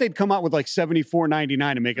 I thought they'd come out with like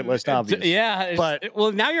 $74.99 to make it less obvious. Yeah, but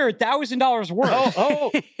now you're $1,000 worth.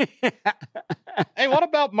 Oh. Hey, what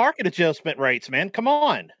about market adjustment rates, man? Come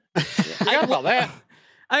on. Forgot about that.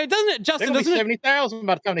 Doesn't it, Justin? Doesn't 70,000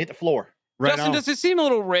 by the time they hit the floor. Right Justin, does it seem a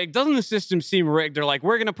little rigged? Doesn't the system seem rigged? They're like,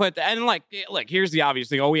 we're going to put and like, look, here's the obvious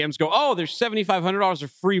thing. OEMs go, oh, there's $7,500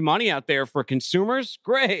 of free money out there for consumers.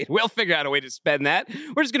 Great, we'll figure out a way to spend that.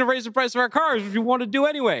 We're just going to raise the price of our cars, which we want to do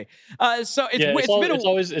anyway. So it's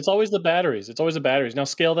always the batteries. It's always the batteries. Now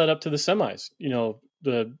scale that up to the semis.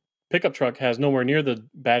 The pickup truck has nowhere near the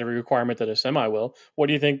battery requirement that a semi will. What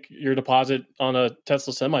do you think your deposit on a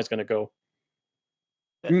Tesla semi is going to go?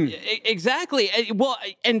 Exactly. Well,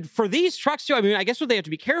 and for these trucks too, I mean, I guess what they have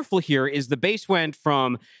to be careful here is the base went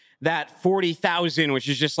from that 40,000, which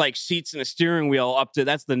is just like seats and a steering wheel, up to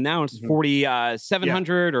that's the now it's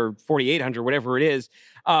 4,700 or 4,800, whatever it is,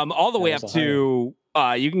 all the way up to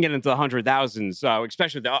you can get into the 100,000s,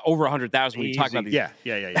 especially over 100,000 when you talk about these. Yeah.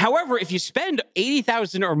 However, if you spend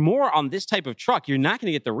 80,000 or more on this type of truck, you're not going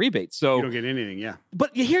to get the rebate. So you don't get anything. Yeah.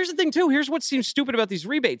 But here's the thing too. Here's what seems stupid about these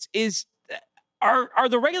rebates is. Are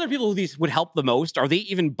the regular people who these would help the most? Are they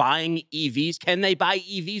even buying EVs? Can they buy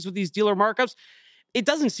EVs with these dealer markups? It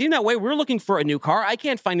doesn't seem that way. We're looking for a new car. I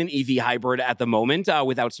can't find an EV hybrid at the moment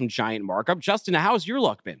without some giant markup. Justin, how's your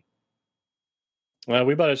luck been? Well,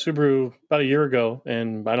 we bought a Subaru about a year ago,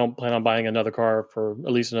 and I don't plan on buying another car for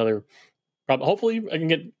at least another. Hopefully, I can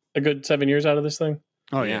get a good 7 years out of this thing.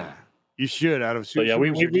 Oh yeah. You should out of Subaru. But yeah,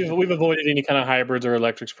 we've avoided any kind of hybrids or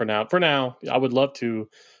electrics for now. For now, I would love to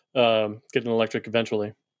get an electric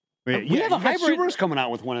eventually. We have a hybrid. Subaru's coming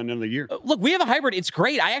out with one another year. Look, we have a hybrid. It's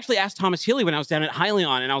great. I actually asked Thomas Healy when I was down at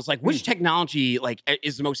Hyliion, and I was like, which technology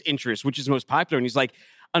is the most interest? Which is the most popular? And he's like,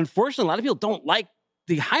 unfortunately, a lot of people don't like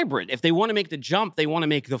the hybrid. If they want to make the jump, they want to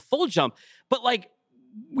make the full jump. But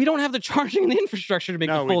we don't have the charging and the infrastructure to make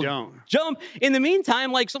the full jump. In the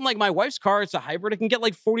meantime, something like my wife's car, it's a hybrid. It can get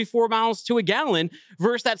 44 miles to a gallon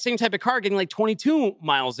versus that same type of car getting 22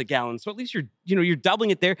 miles a gallon. So at least you're doubling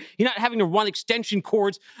it there. You're not having to run extension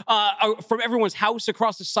cords from everyone's house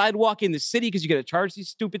across the sidewalk in the city because you got to charge these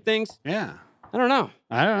stupid things. Yeah. I don't know.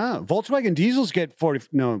 Volkswagen diesels get 40.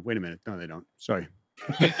 No, wait a minute. No, they don't. Sorry.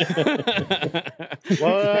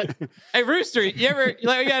 What? Hey, Rooster, we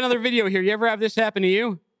got another video here. You ever have this happen to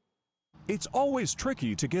you? It's always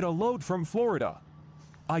tricky to get a load from Florida.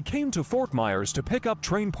 I came to Fort Myers to pick up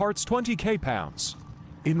train parts 20K pounds.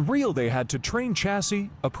 In real, they had to train chassis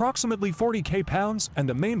approximately 40K pounds, and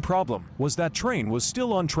the main problem was that train was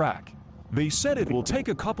still on track. They said it will take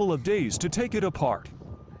a couple of days to take it apart.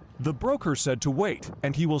 The broker said to wait,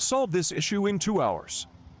 and he will solve this issue in 2 hours.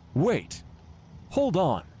 Wait. Hold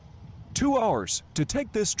on. 2 hours to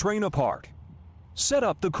take this train apart. Set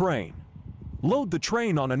up the crane. Load the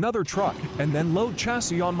train on another truck, and then load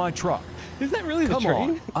chassis on my truck. Is that really the train?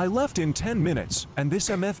 Come on. I left in 10 minutes, and this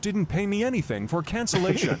MF didn't pay me anything for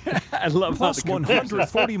cancellation. I love Plus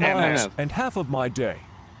 140 miles and half of my day.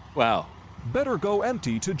 Wow. Better go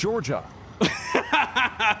empty to Georgia. It's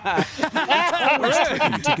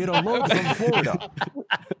tricky to get a load from Florida.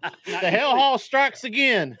 The hell hall strikes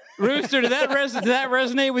again. Rooster, did that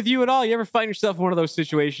resonate with you at all? You ever find yourself in one of those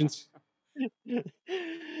situations?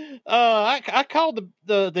 I called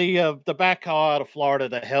the back haul out of Florida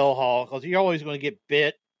the hell haul because you're always going to get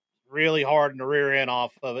bit really hard in the rear end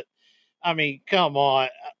off of it. I mean, come on.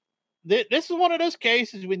 This is one of those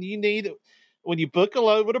cases when you book a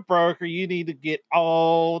load with a broker, you need to get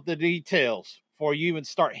all the details before you even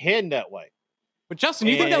start heading that way. But Justin,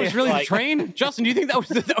 do you think that was really the train? Justin, do you think that was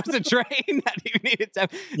the train that you needed to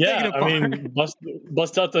Yeah, I mean,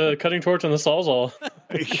 bust out the cutting torch on the Sawzall.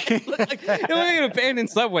 It looked like an abandoned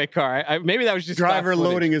subway car. Maybe that was just driver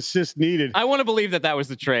loading assist needed. I want to believe that was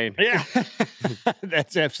the train. Yeah,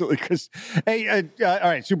 that's absolutely. Because hey, all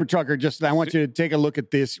right, Super Trucker, Justin, I want you to take a look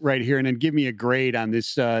at this right here and then give me a grade on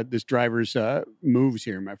this this driver's moves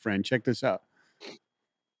here, my friend. Check this out.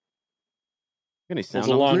 It's a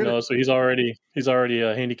long nose, so he's already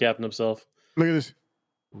handicapping himself. Look at this.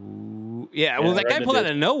 Ooh, yeah, well, that guy pulled out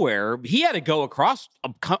of nowhere. He had to go across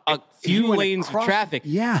a few lanes of traffic.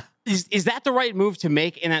 Yeah. Is that the right move to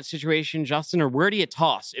make in that situation, Justin? Or where do you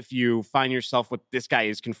toss if you find yourself what this guy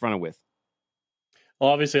is confronted with? Well,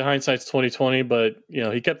 obviously hindsight's 20/20, but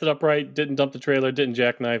he kept it upright, didn't dump the trailer, didn't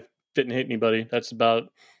jackknife, didn't hit anybody. That's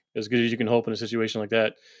about as good as you can hope in a situation like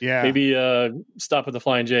that. Yeah. Maybe stop at the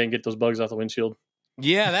Flying J and get those bugs off the windshield.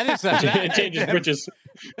 Yeah, that is it changes britches.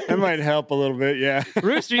 That might help a little bit. Yeah.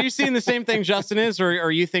 Rooster, are you seeing the same thing Justin is,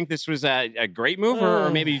 or you think this was a great move, or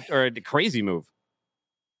maybe a crazy move?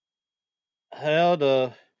 Hell,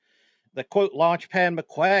 the quote Launchpad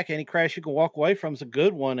McQuack, any crash you can walk away from is a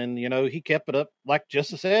good one, and he kept it up like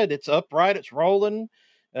Justin said. It's upright, it's rolling.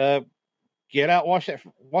 Get out,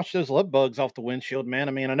 wash those love bugs off the windshield, man.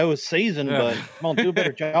 I mean, I know it's season, but come on, do a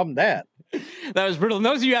better job than that. That was brutal. And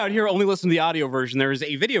those of you out here only listen to the audio version. There is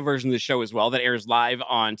a video version of the show as well that airs live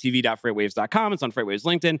on tv.freightwaves.com. It's on Freightwaves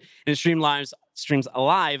LinkedIn, and it streams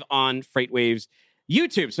live on Freightwaves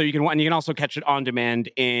YouTube. So you can also catch it on demand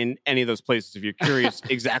in any of those places if you're curious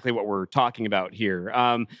exactly what we're talking about here.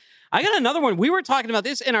 I got another one. We were talking about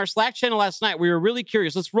this in our Slack channel last night. We were really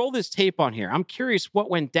curious. Let's roll this tape on here. I'm curious what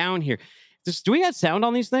went down here. Do we have sound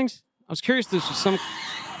on these things? I was curious if this was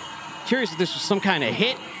some kind of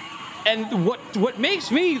hit. And what makes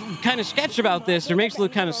me kind of sketch about this, or makes it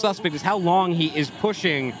look kind of suspect, is how long he is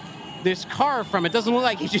pushing this car from. It doesn't look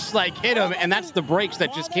like he just hit him, and that's the brakes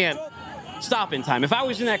that just can't stop in time. If I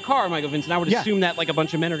was in that car, Michael Vincent, I would assume that a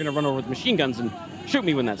bunch of men are going to run over with machine guns and shoot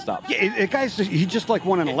me when that stops. Yeah, he just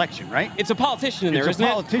won an election, right? It's a politician in there, isn't it?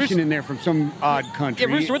 It's a politician in there from some odd country.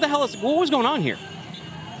 Yeah, Rooster, what was going on here?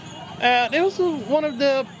 There was one of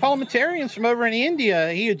the parliamentarians from over in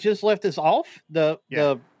India. He had just left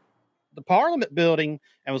the Parliament building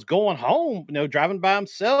and was going home, driving by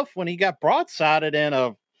himself when he got broadsided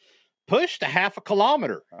and pushed a half a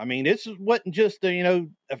kilometer. I mean, this wasn't just a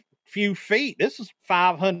few feet. This is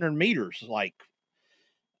 500 meters,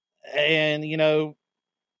 and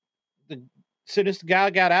as soon as the guy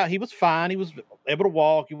got out, he was fine. He was able to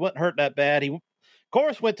walk. He wasn't hurt that bad. He, of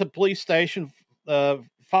course, went to the police station,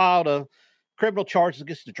 filed a criminal charges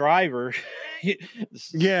against the driver.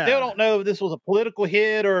 Still don't know if this was a political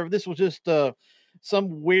hit or if this was just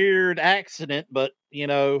some weird accident, but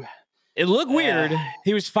it looked weird.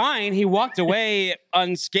 He was fine. He walked away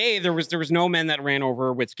unscathed. There was no men that ran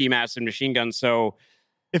over with ski masks and machine guns. So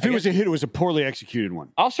if it was a hit, it was a poorly executed one.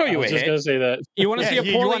 I'll show you a hit. I was just going to say that. You want to see a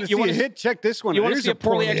poorly hit? Check this one. You want to see a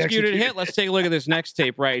poorly executed hit? Let's take a look at this next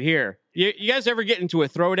tape right here. You guys ever get into a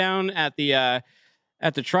throwdown at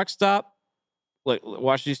the truck stop? Look,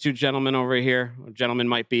 watch these two gentlemen over here. A gentleman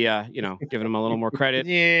might be, giving him a little more credit.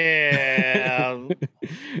 Yeah.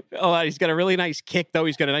 Oh, he's got a really nice kick, though.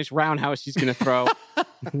 He's got a nice roundhouse he's going to throw.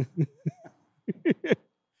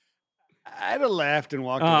 I'd have laughed and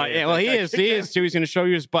walked away. Yeah, well, he is too. He's going to show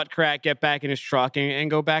you his butt crack, get back in his truck, and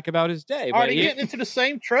go back about his day. Are they getting into the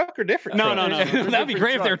same truck or different? No. That'd be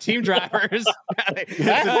great if they're team drivers.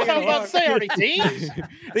 That's what I was about to say. Are they teams?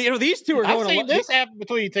 These two are going. I've seen this happen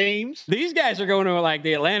between teams. These guys are going to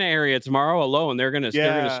the Atlanta area tomorrow alone. They're going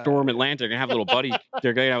to storm Atlanta. They're going to have a little buddy.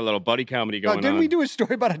 They're going to have a little buddy comedy going on. Didn't we do a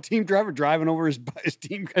story about a team driver driving over his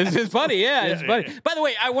team? It's his buddy. Yeah, his buddy. Yeah. By the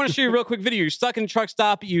way, I want to show you a real quick video. You're stuck in a truck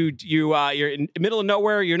stop. You're in the middle of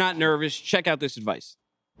nowhere. You're not nervous. Check out this advice.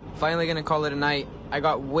 Finally gonna call it a night. I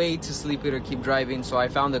got way too sleepy to keep driving, so I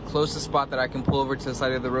found the closest spot that I can pull over to the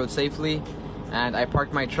side of the road safely. and I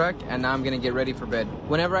parked my truck, and now I'm gonna get ready for bed.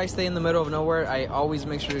 Whenever I stay in the middle of nowhere, I always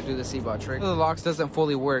make sure to do the seatbelt trick. The locks doesn't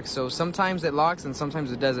fully work, so sometimes it locks and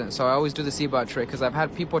sometimes it doesn't. So I always do the seatbelt trick because I've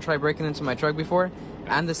had people try breaking into my truck before,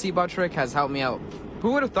 and the seatbelt trick has helped me out.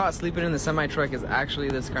 Who would have thought sleeping in the semi-truck is actually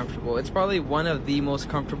this comfortable? It's probably one of the most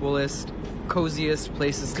comfortablest, coziest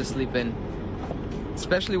places to sleep in.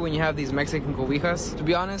 Especially when you have these Mexican cobijas. To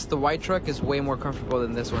be honest, the white truck is way more comfortable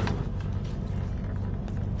than this one.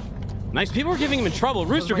 Nice. People were giving him trouble.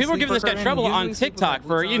 Rooster, people were giving this guy trouble on TikTok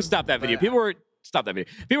for... You can stop that video. Stop that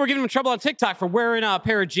video. People were giving him trouble on TikTok for wearing a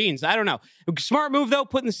pair of jeans. I don't know. Smart move, though,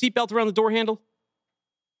 putting the seatbelt around the door handle.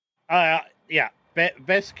 Yeah.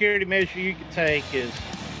 Best security measure you can take is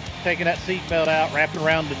taking that seatbelt out, wrapping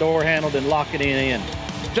around the door handle, then locking it in.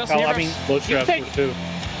 Justin, you ever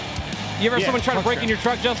have someone try to break in your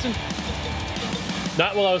truck, Justin?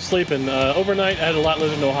 Not while I was sleeping. Overnight, I had a lot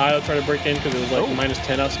living in Ohio try to break in because it was like minus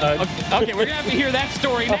 10 outside. Okay, we're going to have to hear that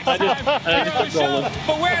story next time here on the show.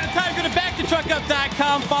 But we're out of time. Go to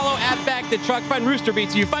backthetruckup.com. Follow @backthetruck. Find Rooster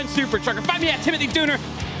Beats You. Find Super Trucker. Find me at Timothy Dooner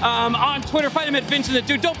on Twitter. Find him at Vincent the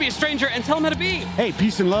Dude. Don't be a stranger and tell him how to be. Hey,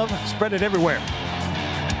 peace and love. Spread it everywhere.